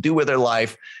wants to do with her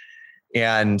life.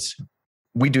 And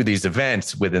we do these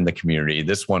events within the community.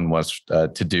 This one was to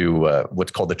do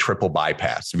what's called the triple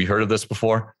bypass. Have you heard of this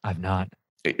before? I've not.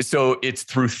 So it's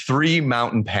through 3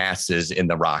 mountain passes in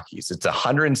the Rockies. It's a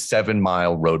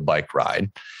 107-mile road bike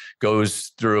ride.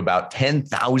 Goes through about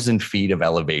 10,000 feet of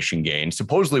elevation gain.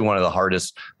 Supposedly one of the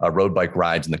hardest road bike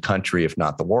rides in the country, if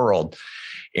not the world.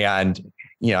 And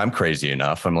I'm crazy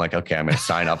enough. I'm like, okay, I'm going to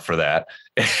sign up for that.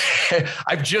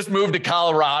 I've just moved to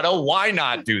Colorado. Why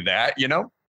not do that?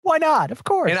 Why not? Of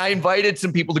course. And I invited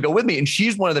some people to go with me. And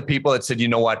she's one of the people that said, you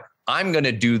know what? I'm going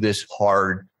to do this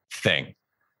hard thing.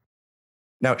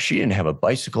 Now, she didn't have a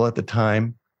bicycle at the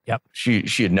time. Yep.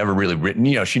 She had never really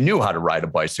ridden, she knew how to ride a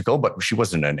bicycle, but she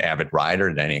wasn't an avid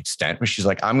rider to any extent. But she's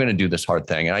like, I'm going to do this hard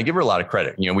thing. And I give her a lot of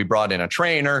credit. We brought in a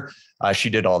trainer. She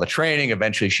did all the training.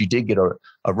 Eventually she did get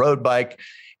a road bike,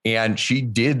 and she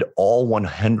did all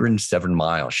 107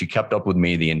 miles. She kept up with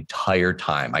me the entire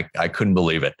time. I couldn't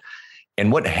believe it.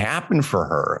 And what happened for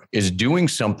her is doing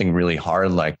something really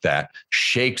hard like that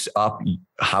shakes up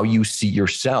how you see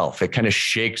yourself. It kind of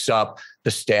shakes up the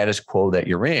status quo that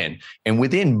you're in. And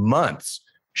within months,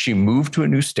 she moved to a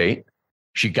new state.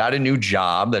 She got a new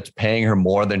job that's paying her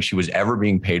more than she was ever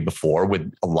being paid before,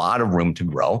 with a lot of room to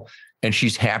grow. And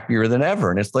she's happier than ever.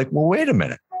 And it's like, well, wait a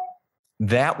minute.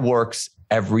 That works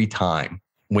every time.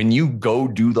 When you go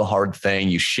do the hard thing,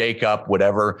 you shake up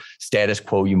whatever status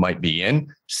quo you might be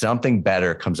in, something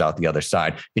better comes out the other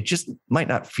side. It just might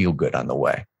not feel good on the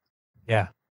way. Yeah.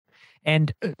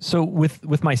 And so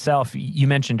with myself, you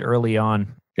mentioned early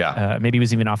on, maybe it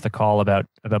was even off the call about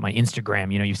my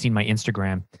Instagram. You've seen my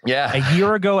Instagram. Yeah. A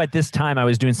year ago at this time, I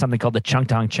was doing something called the Chunk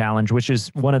Dong Challenge, which is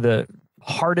one of the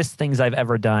hardest things I've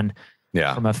ever done.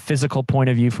 Yeah. From a physical point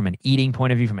of view, from an eating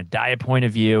point of view, from a diet point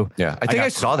of view. Yeah. I think I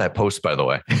saw that post, by the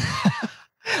way.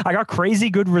 I got crazy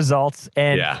good results,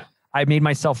 and I made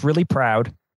myself really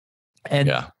proud.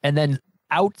 And then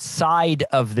outside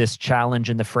of this challenge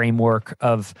and the framework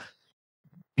of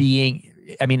being,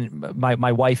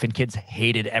 my wife and kids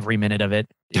hated every minute of it.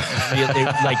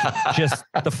 Like just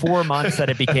the 4 months that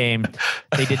it became,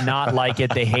 they did not like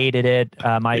it. They hated it.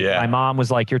 My mom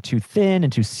was like, "You're too thin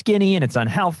and too skinny, and it's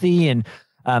unhealthy." And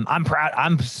I'm proud.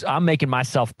 I'm making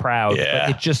myself proud. But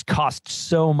it just cost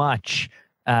so much.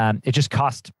 It just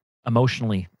cost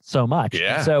emotionally so much.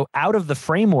 Yeah. And so out of the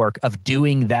framework of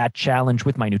doing that challenge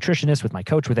with my nutritionist, with my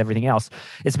coach, with everything else,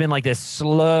 it's been like this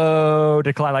slow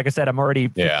decline. Like I said, I'm already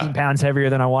 15 pounds heavier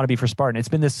than I want to be for Spartan. It's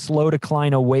been this slow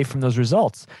decline away from those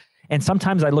results. And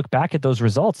sometimes I look back at those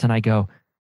results and I go,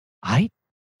 I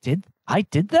did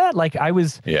that? Like I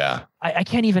was, I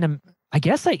can't even, I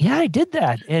guess I did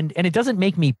that. And it doesn't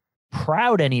make me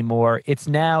proud anymore. It's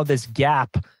now this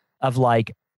gap of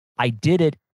like, I did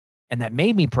it and that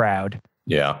made me proud.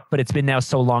 Yeah. But it's been now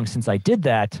so long since I did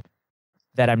that.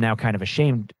 that I'm now kind of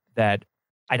ashamed that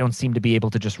I don't seem to be able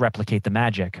to just replicate the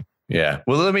magic. Yeah.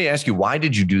 Well, let me ask you, why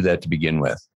did you do that to begin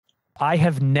with? I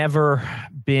have never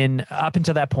been, up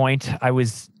until that point, I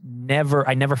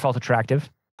never felt attractive.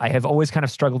 I have always kind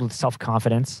of struggled with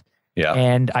self-confidence. Yeah.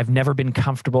 And I've never been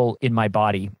comfortable in my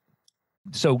body.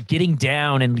 So getting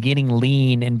down and getting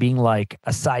lean and being like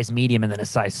a size medium and then a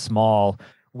size small,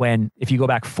 when if you go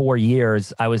back 4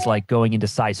 years, I was like going into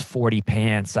size 40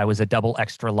 pants. I was a double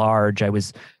extra large. I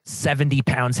was 70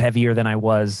 pounds heavier than I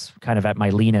was kind of at my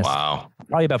leanest. Wow.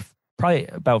 Probably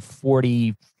about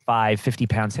 45, 50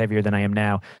 pounds heavier than I am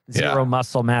now. Zero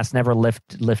muscle mass, never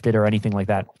lifted or anything like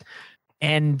that.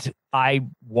 And I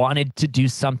wanted to do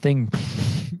something.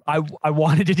 I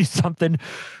wanted to do something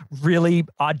really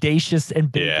audacious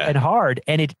and big and hard.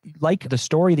 And it, like the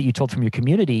story that you told from your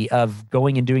community of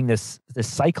going and doing this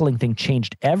cycling thing,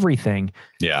 changed everything.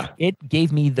 Yeah. It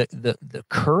gave me the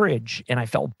courage, and I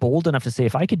felt bold enough to say,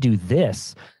 if I could do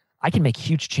this, I can make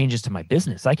huge changes to my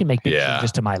business. I can make big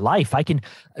changes to my life.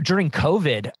 During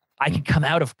COVID, I could come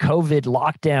out of COVID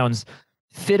lockdowns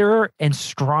fitter and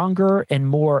stronger and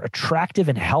more attractive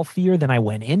and healthier than I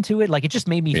went into it. Like, it just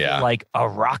made me feel like a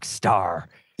rock star.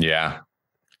 Yeah.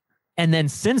 And then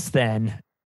since then,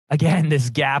 again, this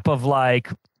gap of like,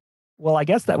 well, I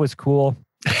guess that was cool.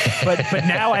 but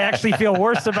now I actually feel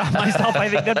worse about myself, I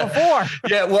think, than before.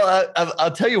 Yeah, well,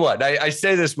 I'll tell you what. I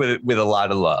say this with a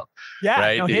lot of love. Yeah,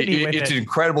 right. No, It's an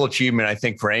incredible achievement, I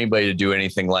think, for anybody to do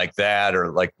anything like that,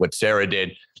 or like what Sarah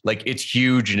did. Like, it's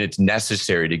huge and it's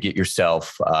necessary to get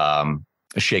yourself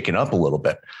shaken up a little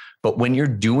bit. But when you're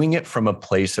doing it from a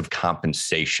place of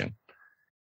compensation,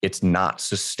 it's not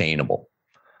sustainable.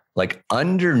 Like,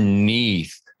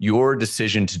 underneath your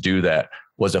decision to do that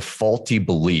was a faulty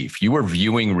belief. You were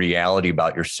viewing reality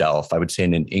about yourself, I would say,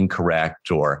 in an incorrect,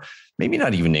 or maybe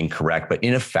not even incorrect, but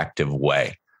ineffective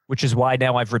way. Which is why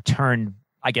now I've returned,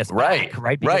 I guess, back,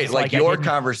 right? Because like your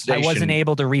conversation. I wasn't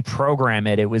able to reprogram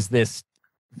it. It was this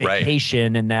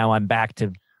vacation, and now I'm back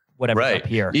to whatever's up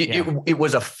here. It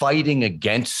was a fighting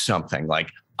against something. Like,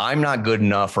 I'm not good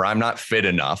enough, or I'm not fit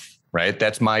enough, right?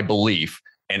 That's my belief.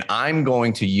 And I'm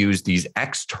going to use these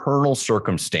external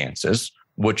circumstances,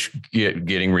 which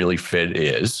getting really fit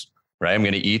is, right? I'm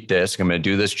going to eat this. I'm going to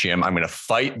do this gym. I'm going to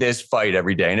fight this fight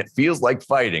every day. And it feels like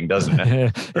fighting, doesn't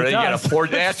it? Right? You got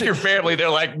to ask your family. They're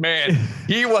like, man,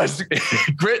 he was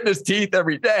gritting his teeth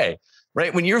every day,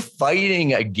 right? When you're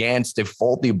fighting against a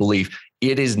faulty belief,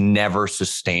 it is never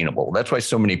sustainable. That's why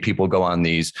so many people go on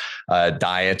these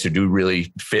diets or do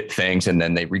really fit things and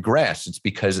then they regress. It's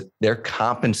because they're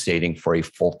compensating for a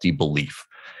faulty belief.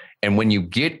 And when you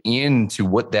get into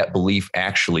what that belief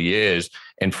actually is,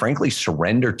 and frankly,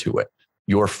 surrender to it,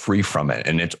 you're free from it.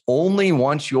 And it's only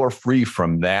once you're free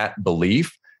from that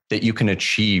belief that you can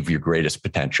achieve your greatest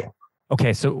potential.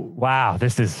 Okay. So, wow,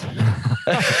 this is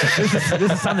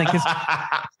this is something,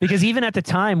 because even at the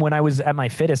time when I was at my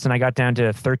fittest and I got down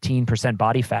to 13%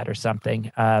 body fat or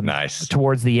something, nice,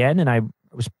 towards the end, and I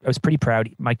was pretty proud.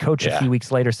 My coach a few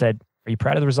weeks later said, "Are you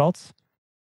proud of the results?"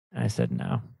 And I said,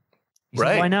 "No." He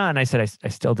said, "Why not?" And I said, I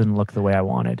still didn't look the way I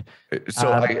wanted.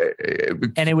 So,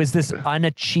 and it was this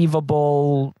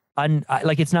unachievable,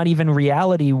 like, it's not even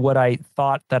reality what I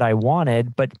thought that I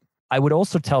wanted. But I would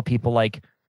also tell people, like,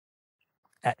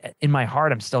 in my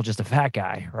heart, I'm still just a fat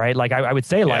guy, right? Like, I would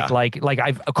say, like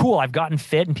I've gotten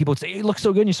fit, and people would say, "You look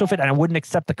so good, and you're so fit," and I wouldn't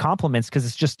accept the compliments because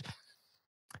it's just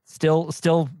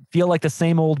still feel like the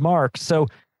same old Mark. So.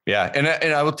 Yeah.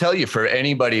 And I will tell you, for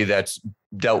anybody that's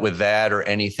dealt with that or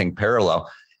anything parallel,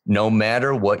 no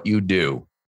matter what you do,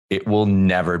 it will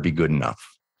never be good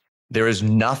enough. There is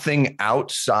nothing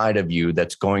outside of you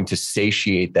that's going to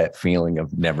satiate that feeling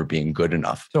of never being good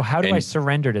enough. So how do I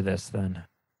surrender to this then?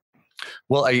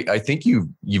 Well, I think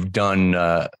you've done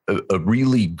a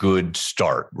really good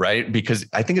start, right? Because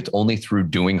I think it's only through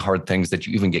doing hard things that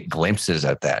you even get glimpses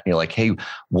at that. You're like, hey,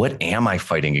 what am I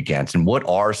fighting against? And what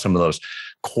are some of those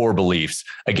core beliefs?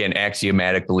 Again,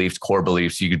 axiomatic beliefs, core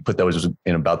beliefs, you could put those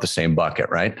in about the same bucket,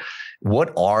 right?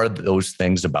 What are those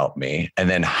things about me? And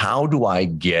then how do I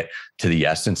get to the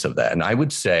essence of that? And I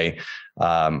would say,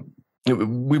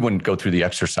 we wouldn't go through the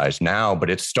exercise now, but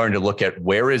it's starting to look at,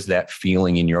 where is that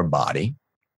feeling in your body,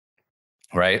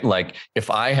 right? Like, if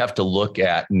I have to look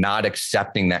at not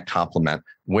accepting that compliment,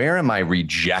 where am I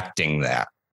rejecting that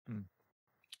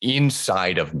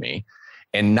inside of me?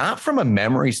 And not from a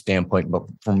memory standpoint, but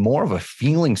from more of a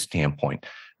feeling standpoint.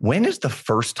 When is the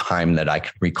first time that I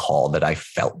can recall that I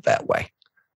felt that way?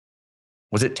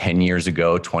 Was it 10 years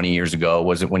ago, 20 years ago?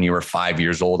 Was it when you were 5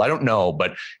 years old? I don't know,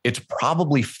 but it's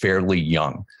probably fairly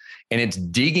young. And it's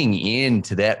digging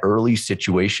into that early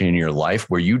situation in your life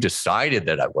where you decided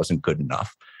that I wasn't good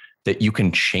enough, that you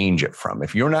can change it from.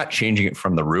 If you're not changing it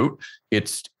from the root,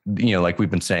 it's, like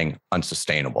we've been saying,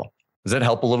 unsustainable. Does that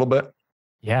help a little bit?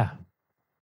 Yeah.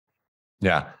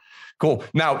 Yeah. Cool.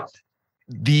 Now,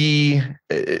 the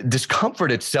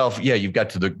discomfort itself, you've got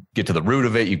to get to the root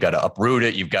of it. You've got to uproot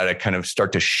it. You've got to kind of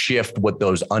start to shift what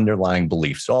those underlying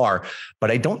beliefs are.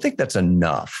 But I don't think that's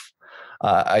enough.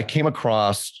 I came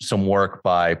across some work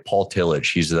by Paul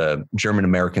Tillich. He's a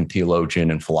German-American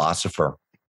theologian and philosopher.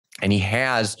 And he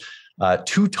has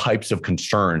two types of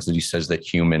concerns that he says that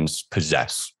humans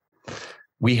possess.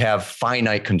 We have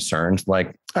finite concerns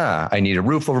like, I need a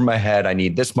roof over my head. I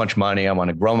need this much money. I want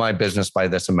to grow my business by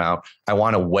this amount. I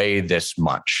want to weigh this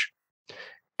much.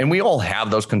 And we all have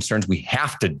those concerns. We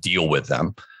have to deal with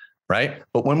them, right?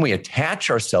 But when we attach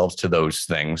ourselves to those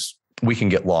things, we can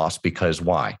get lost because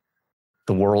why?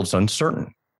 The world's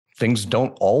uncertain. Things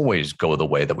don't always go the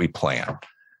way that we plan.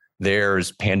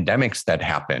 There's pandemics that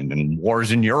happen and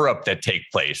wars in Europe that take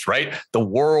place, right? The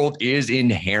world is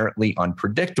inherently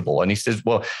unpredictable. And he says,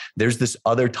 well, there's this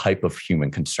other type of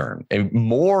human concern, a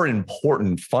more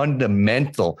important,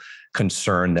 fundamental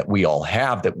concern that we all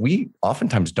have that we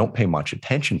oftentimes don't pay much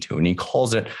attention to. And he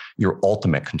calls it your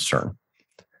ultimate concern.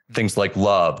 Things like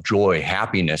love, joy,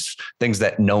 happiness, things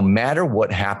that no matter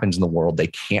what happens in the world, they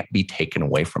can't be taken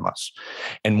away from us.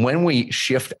 And when we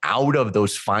shift out of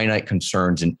those finite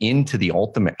concerns and into the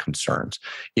ultimate concerns,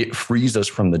 it frees us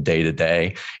from the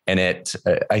day-to-day. And it,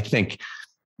 I think,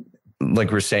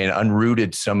 like we're saying,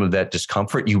 unrooted some of that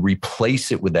discomfort, you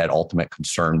replace it with that ultimate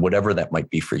concern, whatever that might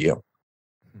be for you.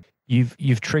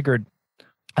 You've triggered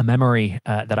a memory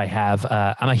that I have.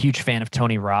 I'm a huge fan of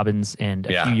Tony Robbins, and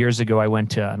a few years ago I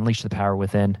went to Unleash the Power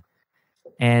Within,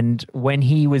 and when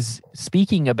he was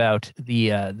speaking about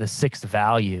the 6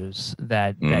 values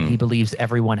that he believes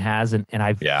everyone has, and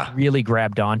I've really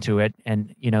grabbed onto it.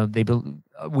 And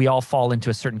we all fall into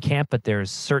a certain camp, but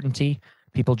there's certainty.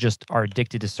 People just are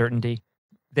addicted to certainty.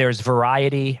 There's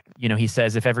variety. He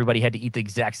says if everybody had to eat the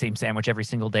exact same sandwich every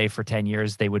single day for 10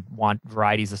 years, they would want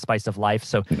variety as the spice of life.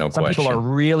 So some people are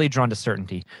really drawn to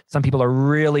certainty. Some people are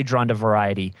really drawn to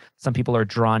variety. Some people are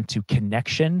drawn to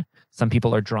connection. Some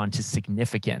people are drawn to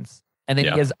significance. And then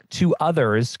he has 2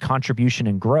 others, contribution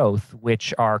and growth,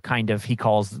 which are kind of, he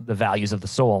calls the values of the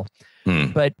soul.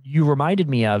 But you reminded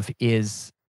me of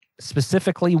is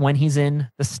specifically when he's in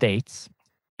the States.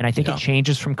 And I think it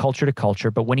changes from culture to culture.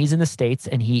 But when he's in the States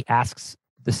and he asks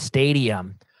the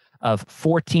stadium of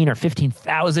 14 or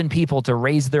 15,000 people to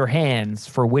raise their hands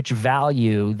for which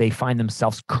value they find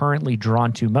themselves currently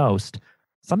drawn to most,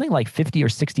 something like 50 or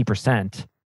 60%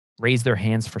 raise their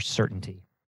hands for certainty.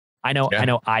 I know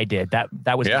I did.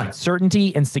 That was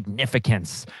certainty and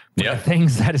significance.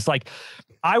 Things that is like,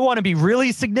 I want to be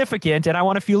really significant and I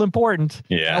want to feel important.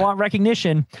 I want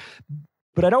recognition.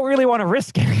 But I don't really want to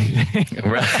risk anything.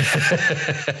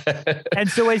 And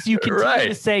so as you continue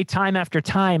to say time after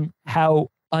time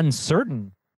how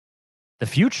uncertain the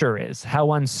future is,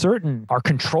 how uncertain our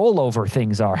control over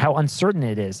things are, how uncertain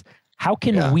it is, how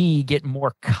can we get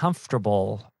more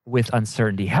comfortable with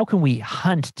uncertainty? How can we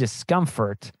hunt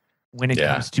discomfort when it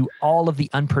comes to all of the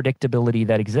unpredictability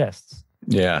that exists?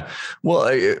 Yeah. Well,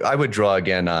 I would draw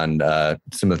again on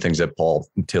some of the things that Paul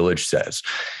Tillich says,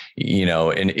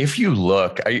 and if you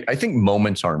look, I think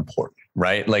moments are important,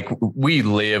 right? Like we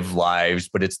live lives,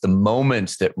 but it's the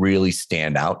moments that really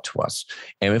stand out to us.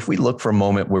 And if we look for a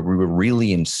moment where we were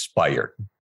really inspired,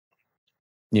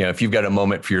 if you've got a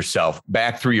moment for yourself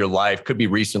back through your life, could be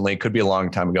recently, could be a long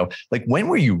time ago, like when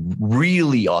were you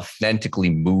really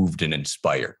authentically moved and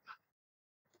inspired?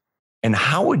 And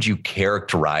how would you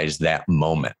characterize that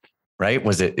moment, right?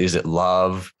 Is it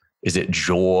love? Is it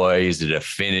joy? Is it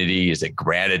affinity? Is it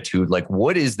gratitude? Like,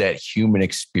 what is that human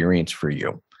experience for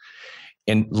you?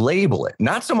 And label it.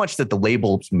 Not so much that the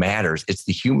label matters. It's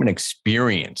the human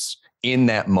experience in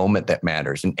that moment that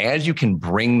matters. And as you can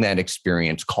bring that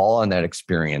experience, call on that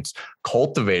experience,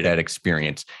 cultivate that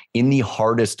experience in the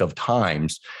hardest of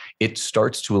times, it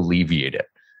starts to alleviate it,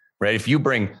 right? If you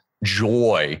bring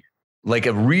joy, like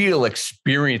a real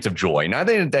experience of joy, not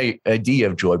the idea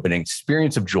of joy, but an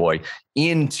experience of joy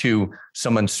into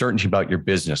some uncertainty about your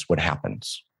business, what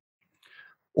happens?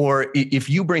 Or if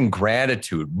you bring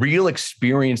gratitude, real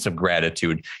experience of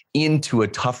gratitude into a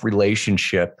tough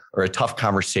relationship or a tough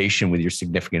conversation with your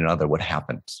significant other, what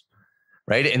happens?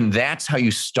 Right. And that's how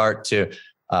you start to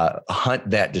hunt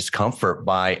that discomfort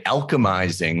by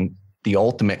alchemizing the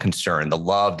ultimate concern, the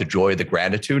love, the joy, the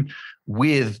gratitude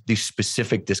with the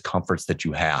specific discomforts that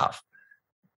you have.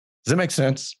 Does that make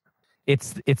sense?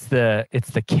 it's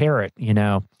the carrot, you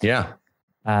know. Yeah.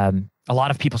 A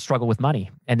lot of people struggle with money,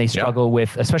 and they struggle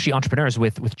with, especially entrepreneurs,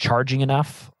 with charging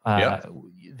enough.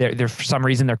 They're for some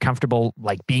reason they're comfortable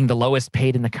like being the lowest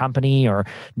paid in the company, or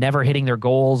never hitting their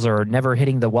goals, or never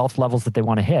hitting the wealth levels that they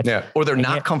want to hit. Yeah. Or they're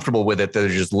not comfortable with it. They're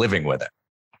just living with it.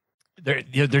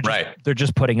 They're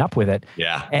just putting up with it.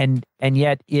 Yeah. And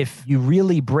yet, if you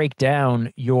really break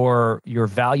down your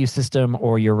value system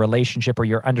or your relationship or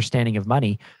your understanding of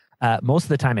money, most of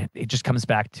the time it just comes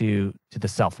back to the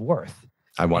self-worth.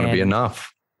 I want to be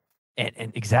enough. And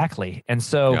exactly. And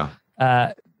so,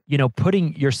 you know,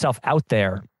 putting yourself out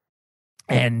there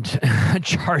and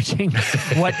charging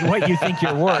what you think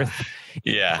you're worth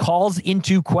calls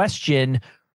into question,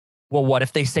 well, what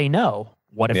if they say no?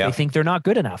 What if they think they're not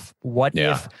good enough? What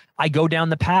if I go down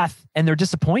the path and they're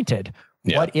disappointed?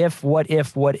 What if?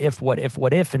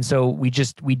 And so we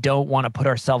don't want to put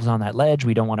ourselves on that ledge.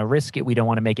 We don't want to risk it. We don't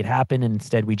want to make it happen. And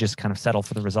instead we just kind of settle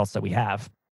for the results that we have.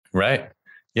 Right.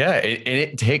 Yeah. And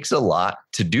it takes a lot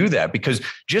to do that, because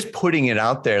just putting it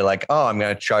out there like, oh, I'm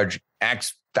going to charge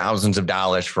X thousands of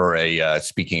dollars for a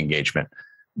speaking engagement.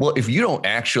 Well, if you don't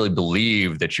actually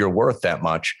believe that you're worth that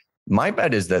much, my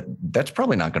bet is that that's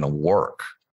probably not going to work,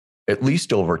 at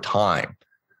least over time.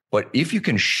 But if you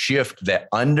can shift that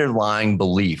underlying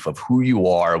belief of who you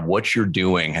are, what you're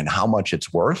doing, and how much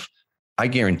it's worth, I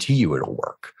guarantee you it'll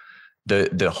work.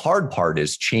 The hard part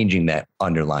is changing that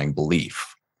underlying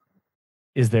belief.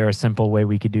 Is there a simple way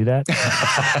we could do that?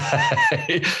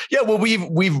 Yeah, well,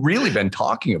 we've really been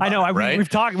talking about. I know, right? we've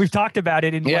talked about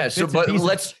it in so but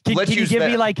let's can use you give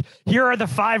that. Me like, here are the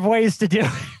 5 ways to do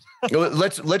it.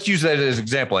 Let's use that as an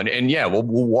example. And we'll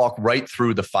walk right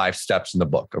through the 5 steps in the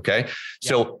book. Okay.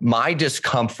 So my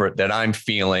discomfort that I'm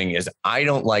feeling is I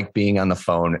don't like being on the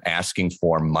phone asking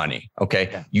for money. Okay.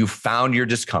 Yeah. You found your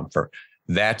discomfort.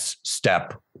 That's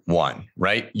step 1,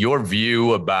 right? Your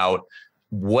view about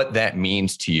what that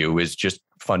means to you is just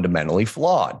fundamentally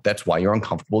flawed. That's why you're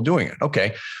uncomfortable doing it.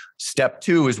 Okay. Step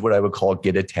 2 is what I would call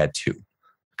get a tattoo.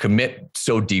 Commit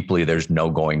so deeply there's no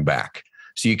going back.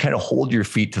 So you kind of hold your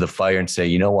feet to the fire and say,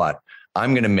 you know what?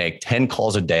 I'm going to make 10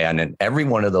 calls a day. And in every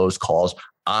one of those calls,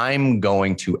 I'm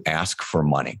going to ask for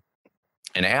money.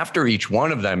 And after each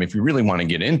one of them, if you really want to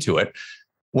get into it,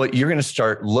 what you're going to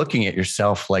start looking at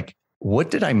yourself like,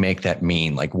 what did I make that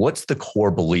mean? Like, what's the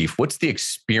core belief? What's the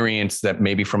experience that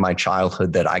maybe from my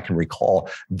childhood that I can recall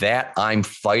that I'm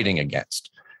fighting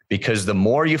against? Because the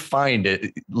more you find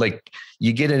it, like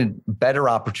you get a better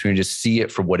opportunity to see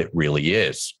it for what it really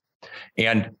is.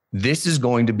 And this is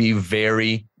going to be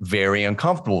very, very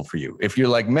uncomfortable for you. If you're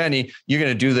like many, you're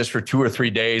going to do this for 2 or 3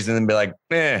 days and then be like,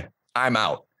 I'm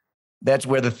out. That's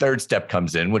where the 3rd step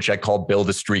comes in, which I call build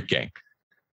a street gang.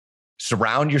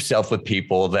 Surround yourself with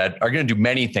people that are going to do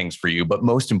many things for you. But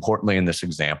most importantly, in this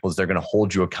example, is they're going to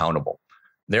hold you accountable.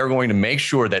 They're going to make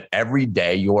sure that every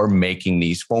day you're making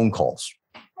these phone calls.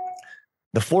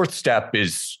 The 4th step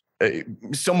is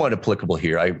somewhat applicable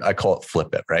here. I call it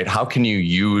flip it, right? How can you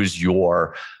use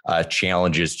your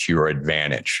challenges to your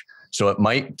advantage? So it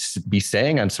might be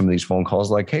saying on some of these phone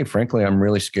calls like, hey, frankly, I'm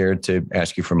really scared to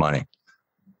ask you for money,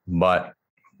 but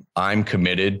I'm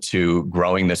committed to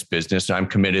growing this business. I'm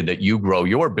committed that you grow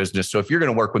your business. So if you're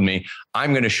going to work with me,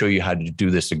 I'm going to show you how to do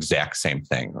this exact same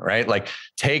thing, right? Like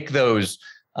take those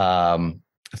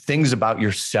things about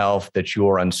yourself that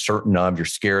you're uncertain of, you're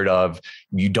scared of,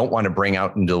 you don't want to bring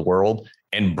out into the world,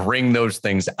 and bring those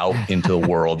things out into the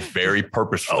world very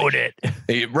purposefully. Own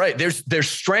it. Right. There's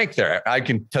strength there. I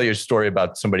can tell you a story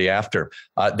about somebody after.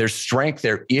 There's strength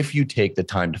there if you take the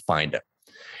time to find it.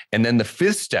 And then the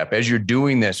 5th step, as you're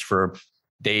doing this for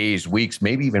days, weeks,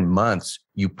 maybe even months,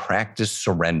 you practice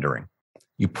surrendering.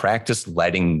 You practice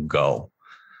letting go.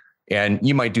 And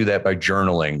you might do that by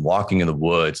journaling, walking in the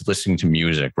woods, listening to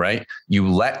music, right? You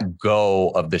let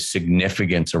go of the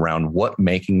significance around what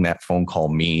making that phone call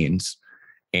means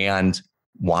and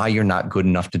why you're not good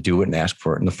enough to do it and ask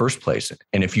for it in the first place.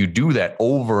 And if you do that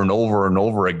over and over and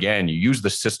over again, you use the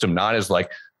system not as like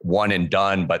one and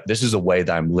done, but this is a way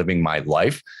that I'm living my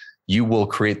life. You will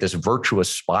create this virtuous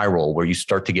spiral where you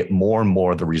start to get more and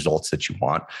more of the results that you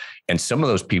want. And some of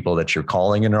those people that you're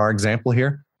calling in our example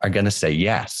here are going to say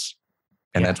yes.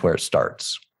 And that's where it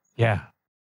starts. Yeah.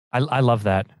 I love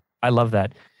that. I love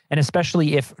that. And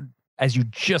especially if, as you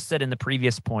just said in the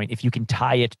previous point, if you can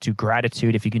tie it to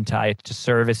gratitude, if you can tie it to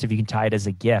service, if you can tie it as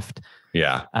a gift.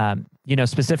 Yeah.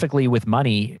 Specifically with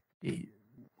money,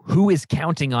 who is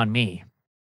counting on me?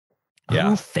 Yeah.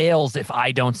 Who fails if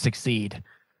I don't succeed?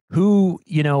 Who,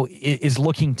 is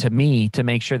looking to me to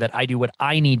make sure that I do what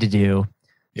I need to do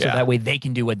So that way they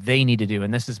can do what they need to do.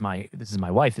 And this is my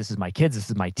wife, this is my kids, this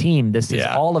is my team, this is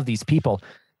all of these people.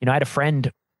 You know, I had a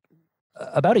friend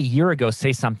about a year ago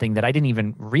say something that I didn't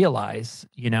even realize.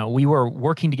 You know, we were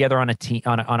working together on a team,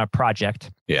 on a project.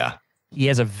 Yeah. He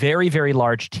has a very, very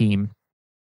large team,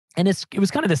 and it was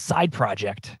kind of this side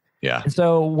project. Yeah. And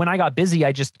so when I got busy,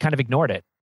 I just kind of ignored it.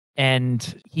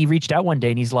 And he reached out one day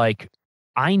and he's like,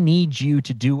 I need you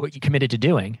to do what you committed to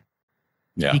doing.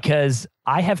 Yeah. Because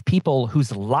I have people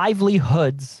whose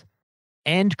livelihoods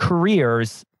and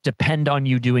careers depend on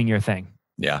you doing your thing.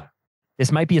 Yeah.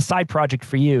 This might be a side project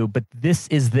for you, but this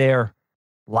is their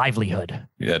livelihood.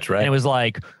 Yeah, that's right. And it was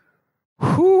like,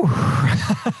 whew.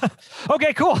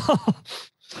 Okay, cool.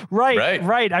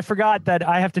 Right. I forgot that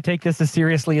I have to take this as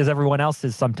seriously as everyone else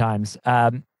is sometimes.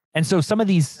 And so some of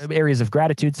these areas of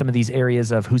gratitude, some of these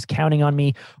areas of who's counting on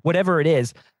me, whatever it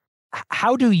is,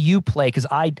 how do you play? Because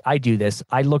I do this.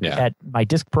 I look at my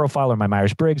disc profile or my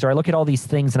Myers-Briggs, or I look at all these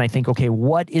things and I think, okay,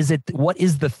 what is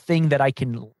the thing that I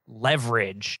can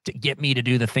leverage to get me to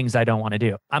do the things I don't want to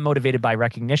do? I'm motivated by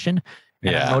recognition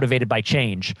and I'm motivated by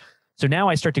change. So now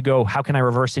I start to go, how can I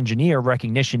reverse engineer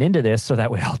recognition into this so that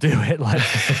way I'll do it? Like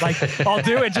I'll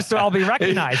do it just so I'll be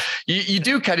recognized. You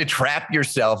do kind of trap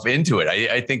yourself into it.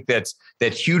 I think that's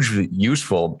hugely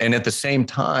useful. And at the same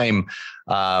time,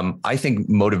 I think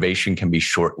motivation can be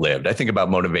short-lived. I think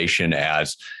about motivation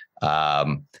as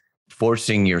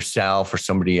forcing yourself or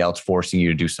somebody else forcing you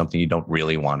to do something you don't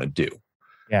really want to do.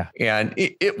 Yeah. And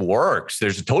it works.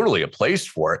 There's totally a place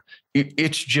for it.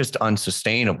 It's just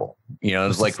unsustainable. You know,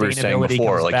 it's like we were saying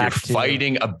before, like you're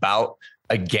fighting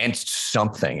against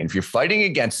something. And if you're fighting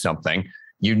against something,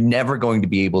 you're never going to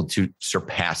be able to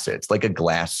surpass it. It's like a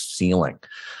glass ceiling.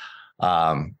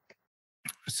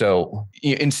 So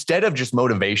instead of just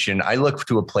motivation, I look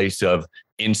to a place of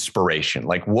inspiration,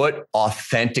 like what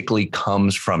authentically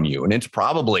comes from you. And it's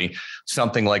probably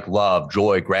something like love,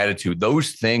 joy, gratitude.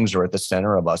 Those things are at the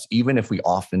center of us, even if we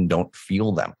often don't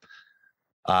feel them.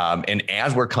 And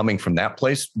as we're coming from that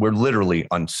place, we're literally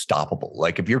unstoppable.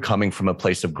 Like if you're coming from a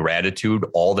place of gratitude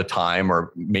all the time,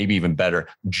 or maybe even better,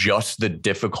 just the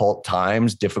difficult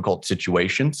times, difficult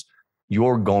situations,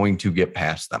 you're going to get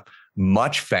past them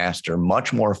much faster,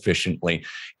 much more efficiently,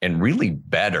 and really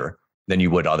better than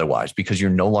you would otherwise, because you're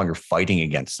no longer fighting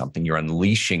against something. You're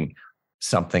unleashing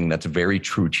something that's very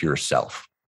true to yourself.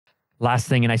 Last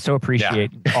thing, and I so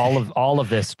appreciate all of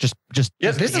this. Just this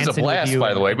is a blast,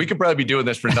 by the way. We could probably be doing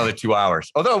this for another 2 hours.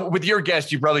 Although with your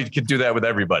guest, you probably could do that with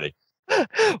everybody.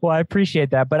 Well, I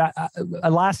appreciate that. But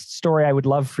a last story I would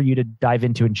love for you to dive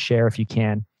into and share if you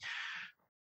can.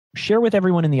 Share with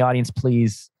everyone in the audience,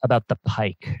 please, about the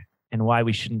pike and why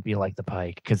we shouldn't be like the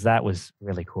pike, because that was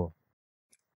really cool.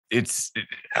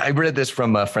 I read this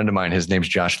from a friend of mine. His name's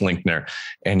Josh Linkner,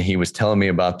 and he was telling me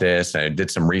about this. I did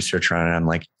some research on it. I'm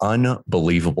like,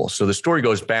 unbelievable. So the story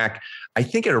goes back, I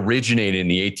think it originated in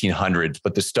the 1800s,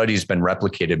 but the study's been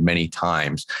replicated many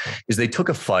times, is they took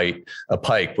a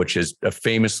pike, which is a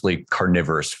famously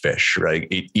carnivorous fish, right?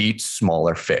 It eats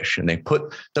smaller fish, and they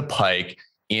put the pike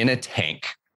in a tank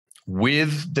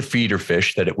with the feeder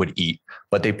fish that it would eat,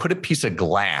 but they put a piece of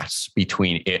glass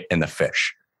between it and the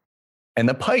fish. And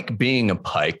the pike, being a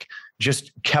pike,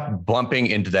 just kept bumping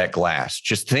into that glass,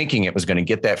 just thinking it was going to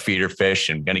get that feeder fish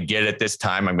and going to get it this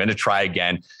time. I'm going to try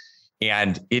again.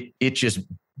 And it just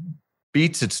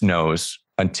beats its nose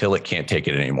until it can't take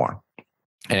it anymore.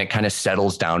 And it kind of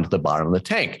settles down to the bottom of the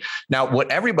tank. Now,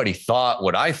 what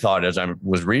I thought as I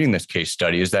was reading this case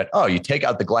study is that, oh, you take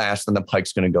out the glass, then the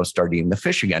pike's going to go start eating the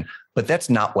fish again. But that's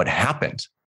not what happened,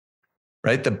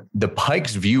 right? The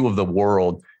pike's view of the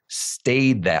world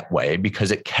stayed that way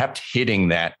because it kept hitting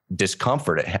that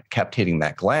discomfort. It kept hitting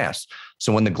that glass.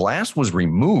 So when the glass was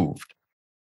removed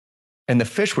and the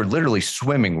fish were literally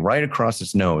swimming right across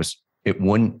its nose, it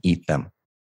wouldn't eat them.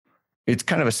 It's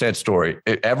kind of a sad story.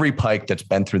 Every pike that's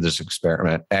been through this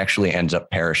experiment actually ends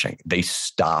up perishing. They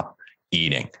stop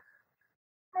eating.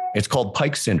 It's called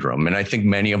pike syndrome. And I think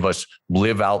many of us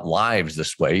live out lives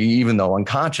this way, even though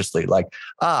unconsciously, like,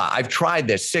 I've tried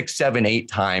this 6, 7, 8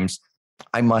 times.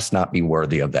 I must not be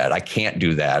worthy of that. I can't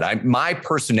do that. My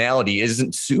personality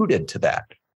isn't suited to that.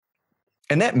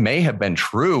 And that may have been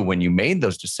true when you made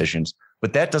those decisions,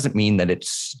 but that doesn't mean that it's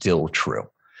still true.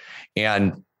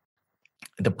 And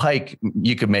the pike,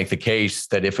 you could make the case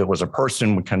that if it was a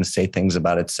person, would kind of say things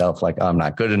about itself like, I'm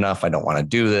not good enough. I don't want to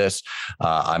do this.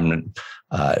 I'm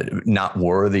not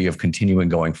worthy of continuing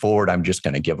going forward. I'm just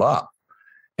going to give up.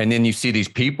 And then you see these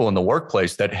people in the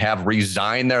workplace that have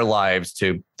resigned their lives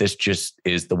to, this just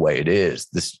is the way it is.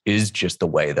 This is just the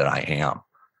way that I am.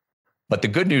 But the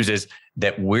good news is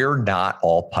that we're not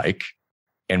all pike,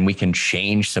 and we can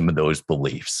change some of those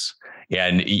beliefs.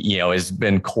 And, has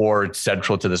been core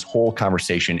central to this whole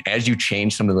conversation. As you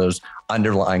change some of those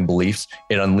underlying beliefs,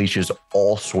 it unleashes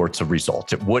all sorts of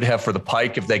results. It would have for the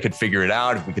Pike if they could figure it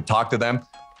out, if we could talk to them,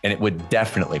 and it would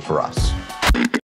definitely for us.